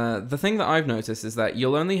the thing that I've noticed is that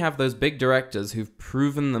you'll only have those big directors who've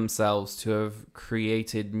proven themselves to have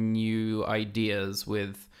created new ideas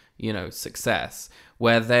with, you know, success,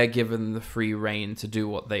 where they're given the free rein to do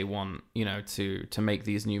what they want, you know, to make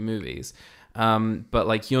these new movies. But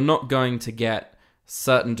like, you're not going to get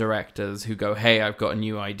certain directors who go, hey, I've got a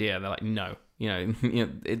new idea. They're like, no,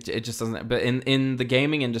 it just doesn't. But in the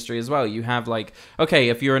gaming industry as well, you have like, okay,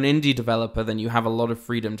 if you're an indie developer, then you have a lot of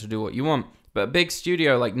freedom to do what you want. But a big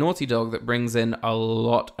studio like Naughty Dog that brings in a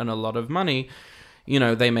lot of money, you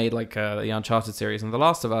know, they made like the Uncharted series and the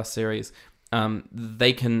Last of Us series.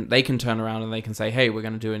 They can turn around and they can say, hey, we're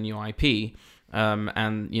going to do a new IP.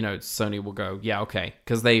 And, you know, Sony will go, yeah, okay,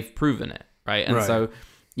 because they've proven it, right? And so,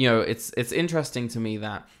 you know, it's interesting to me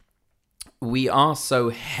that we are so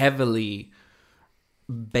heavily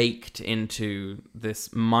baked into this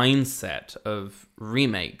mindset of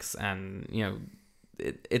remakes, and, you know,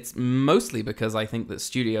 it's mostly because I think that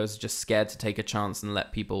studios are just scared to take a chance and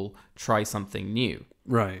let people try something new,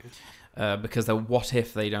 right? Because what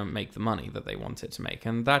if they don't make the money that they want it to make?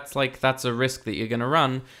 And that's a risk that you're going to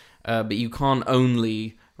run, but you can't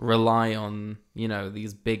only rely on, you know,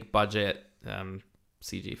 these big budget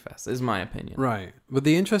CG fest, is my opinion. Right. But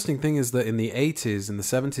the interesting thing is that in the 80s, in the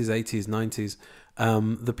 70s, 80s, 90s,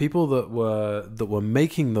 the people that were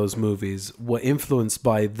making those movies were influenced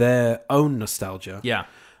by their own nostalgia. Yeah.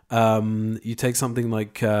 You take something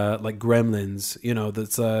like Gremlins,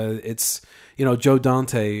 it's Joe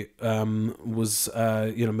Dante was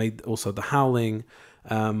made also The Howling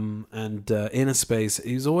and Inner Space.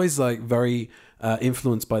 He's always like very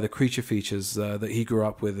influenced by the creature features that he grew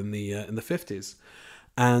up with in the 50s.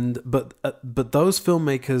 But those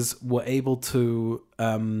filmmakers were able to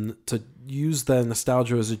use their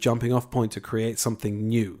nostalgia as a jumping off point to create something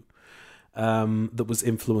new that was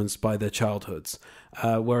influenced by their childhoods.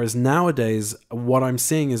 Whereas nowadays, what I'm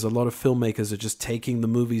seeing is a lot of filmmakers are just taking the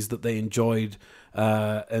movies that they enjoyed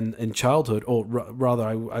in childhood, or rather,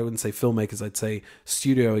 I wouldn't say filmmakers, I'd say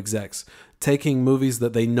studio execs, taking movies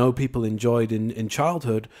that they know people enjoyed in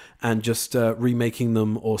childhood and just remaking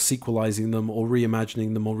them or sequelizing them or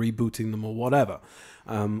reimagining them or rebooting them or whatever,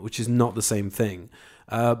 which is not the same thing.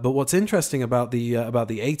 But what's interesting about the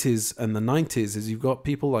 80s and the 90s is you've got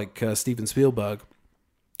people like Steven Spielberg,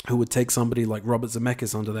 who would take somebody like Robert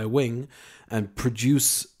Zemeckis under their wing and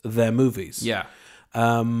produce their movies. Yeah.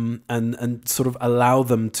 And sort of allow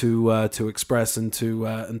them to express and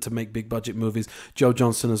to make big budget movies. Joe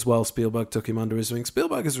Johnston as well. Spielberg took him under his wing.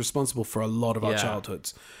 Spielberg is responsible for a lot of our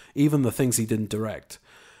childhoods, even the things he didn't direct.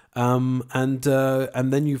 And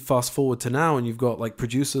then you fast forward to now, and you've got like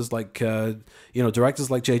producers like directors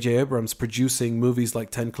like J.J. Abrams producing movies like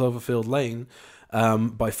 10 Cloverfield Lane.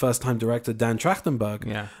 By first-time director Dan Trachtenberg,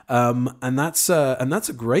 and that's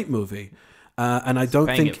a great movie, and I don't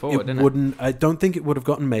think I don't think it would have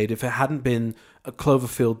gotten made if it hadn't been a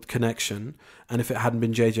Cloverfield connection, and if it hadn't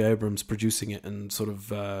been J.J. Abrams producing it and sort of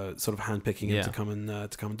handpicking it to come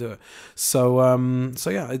and do it. So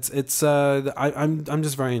yeah, it's I'm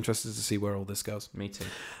just very interested to see where all this goes. Me too.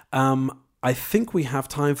 I think we have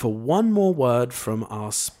time for one more word from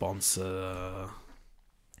our sponsor.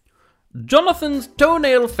 Jonathan's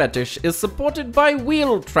toenail fetish is supported by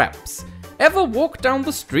wheel traps. Ever walk down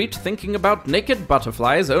the street thinking about naked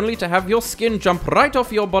butterflies only to have your skin jump right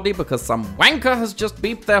off your body because some wanker has just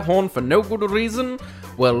beeped their horn for no good reason?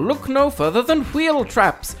 Well, look no further than wheel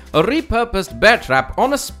traps, a repurposed bear trap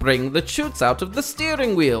on a spring that shoots out of the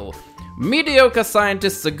steering wheel. Mediocre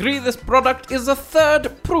scientists agree this product is a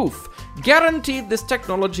third proof. Guaranteed this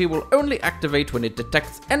technology will only activate when it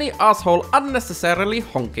detects any asshole unnecessarily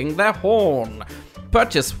honking their horn.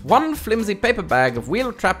 Purchase one flimsy paper bag of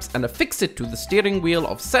wheel traps and affix it to the steering wheel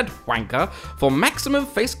of said wanker for maximum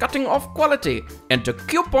face cutting off quality. Enter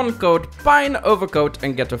coupon code PINEOvercoat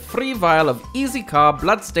and get a free vial of Easy Car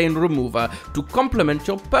Bloodstain Remover to complement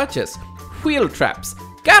your purchase. Wheel traps,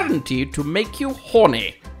 guaranteed to make you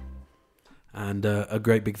horny. And a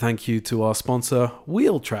great big thank you to our sponsor,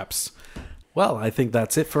 Wheel Traps. Well, I think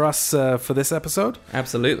that's it for us for this episode.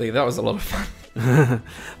 Absolutely, that was a lot of fun.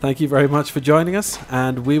 Thank you very much for joining us,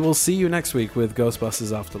 and we will see you next week with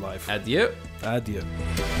Ghostbusters Afterlife. Adieu. Adieu.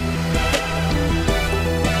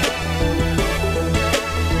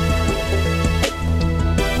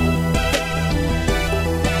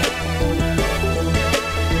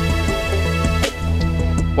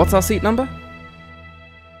 What's our seat number?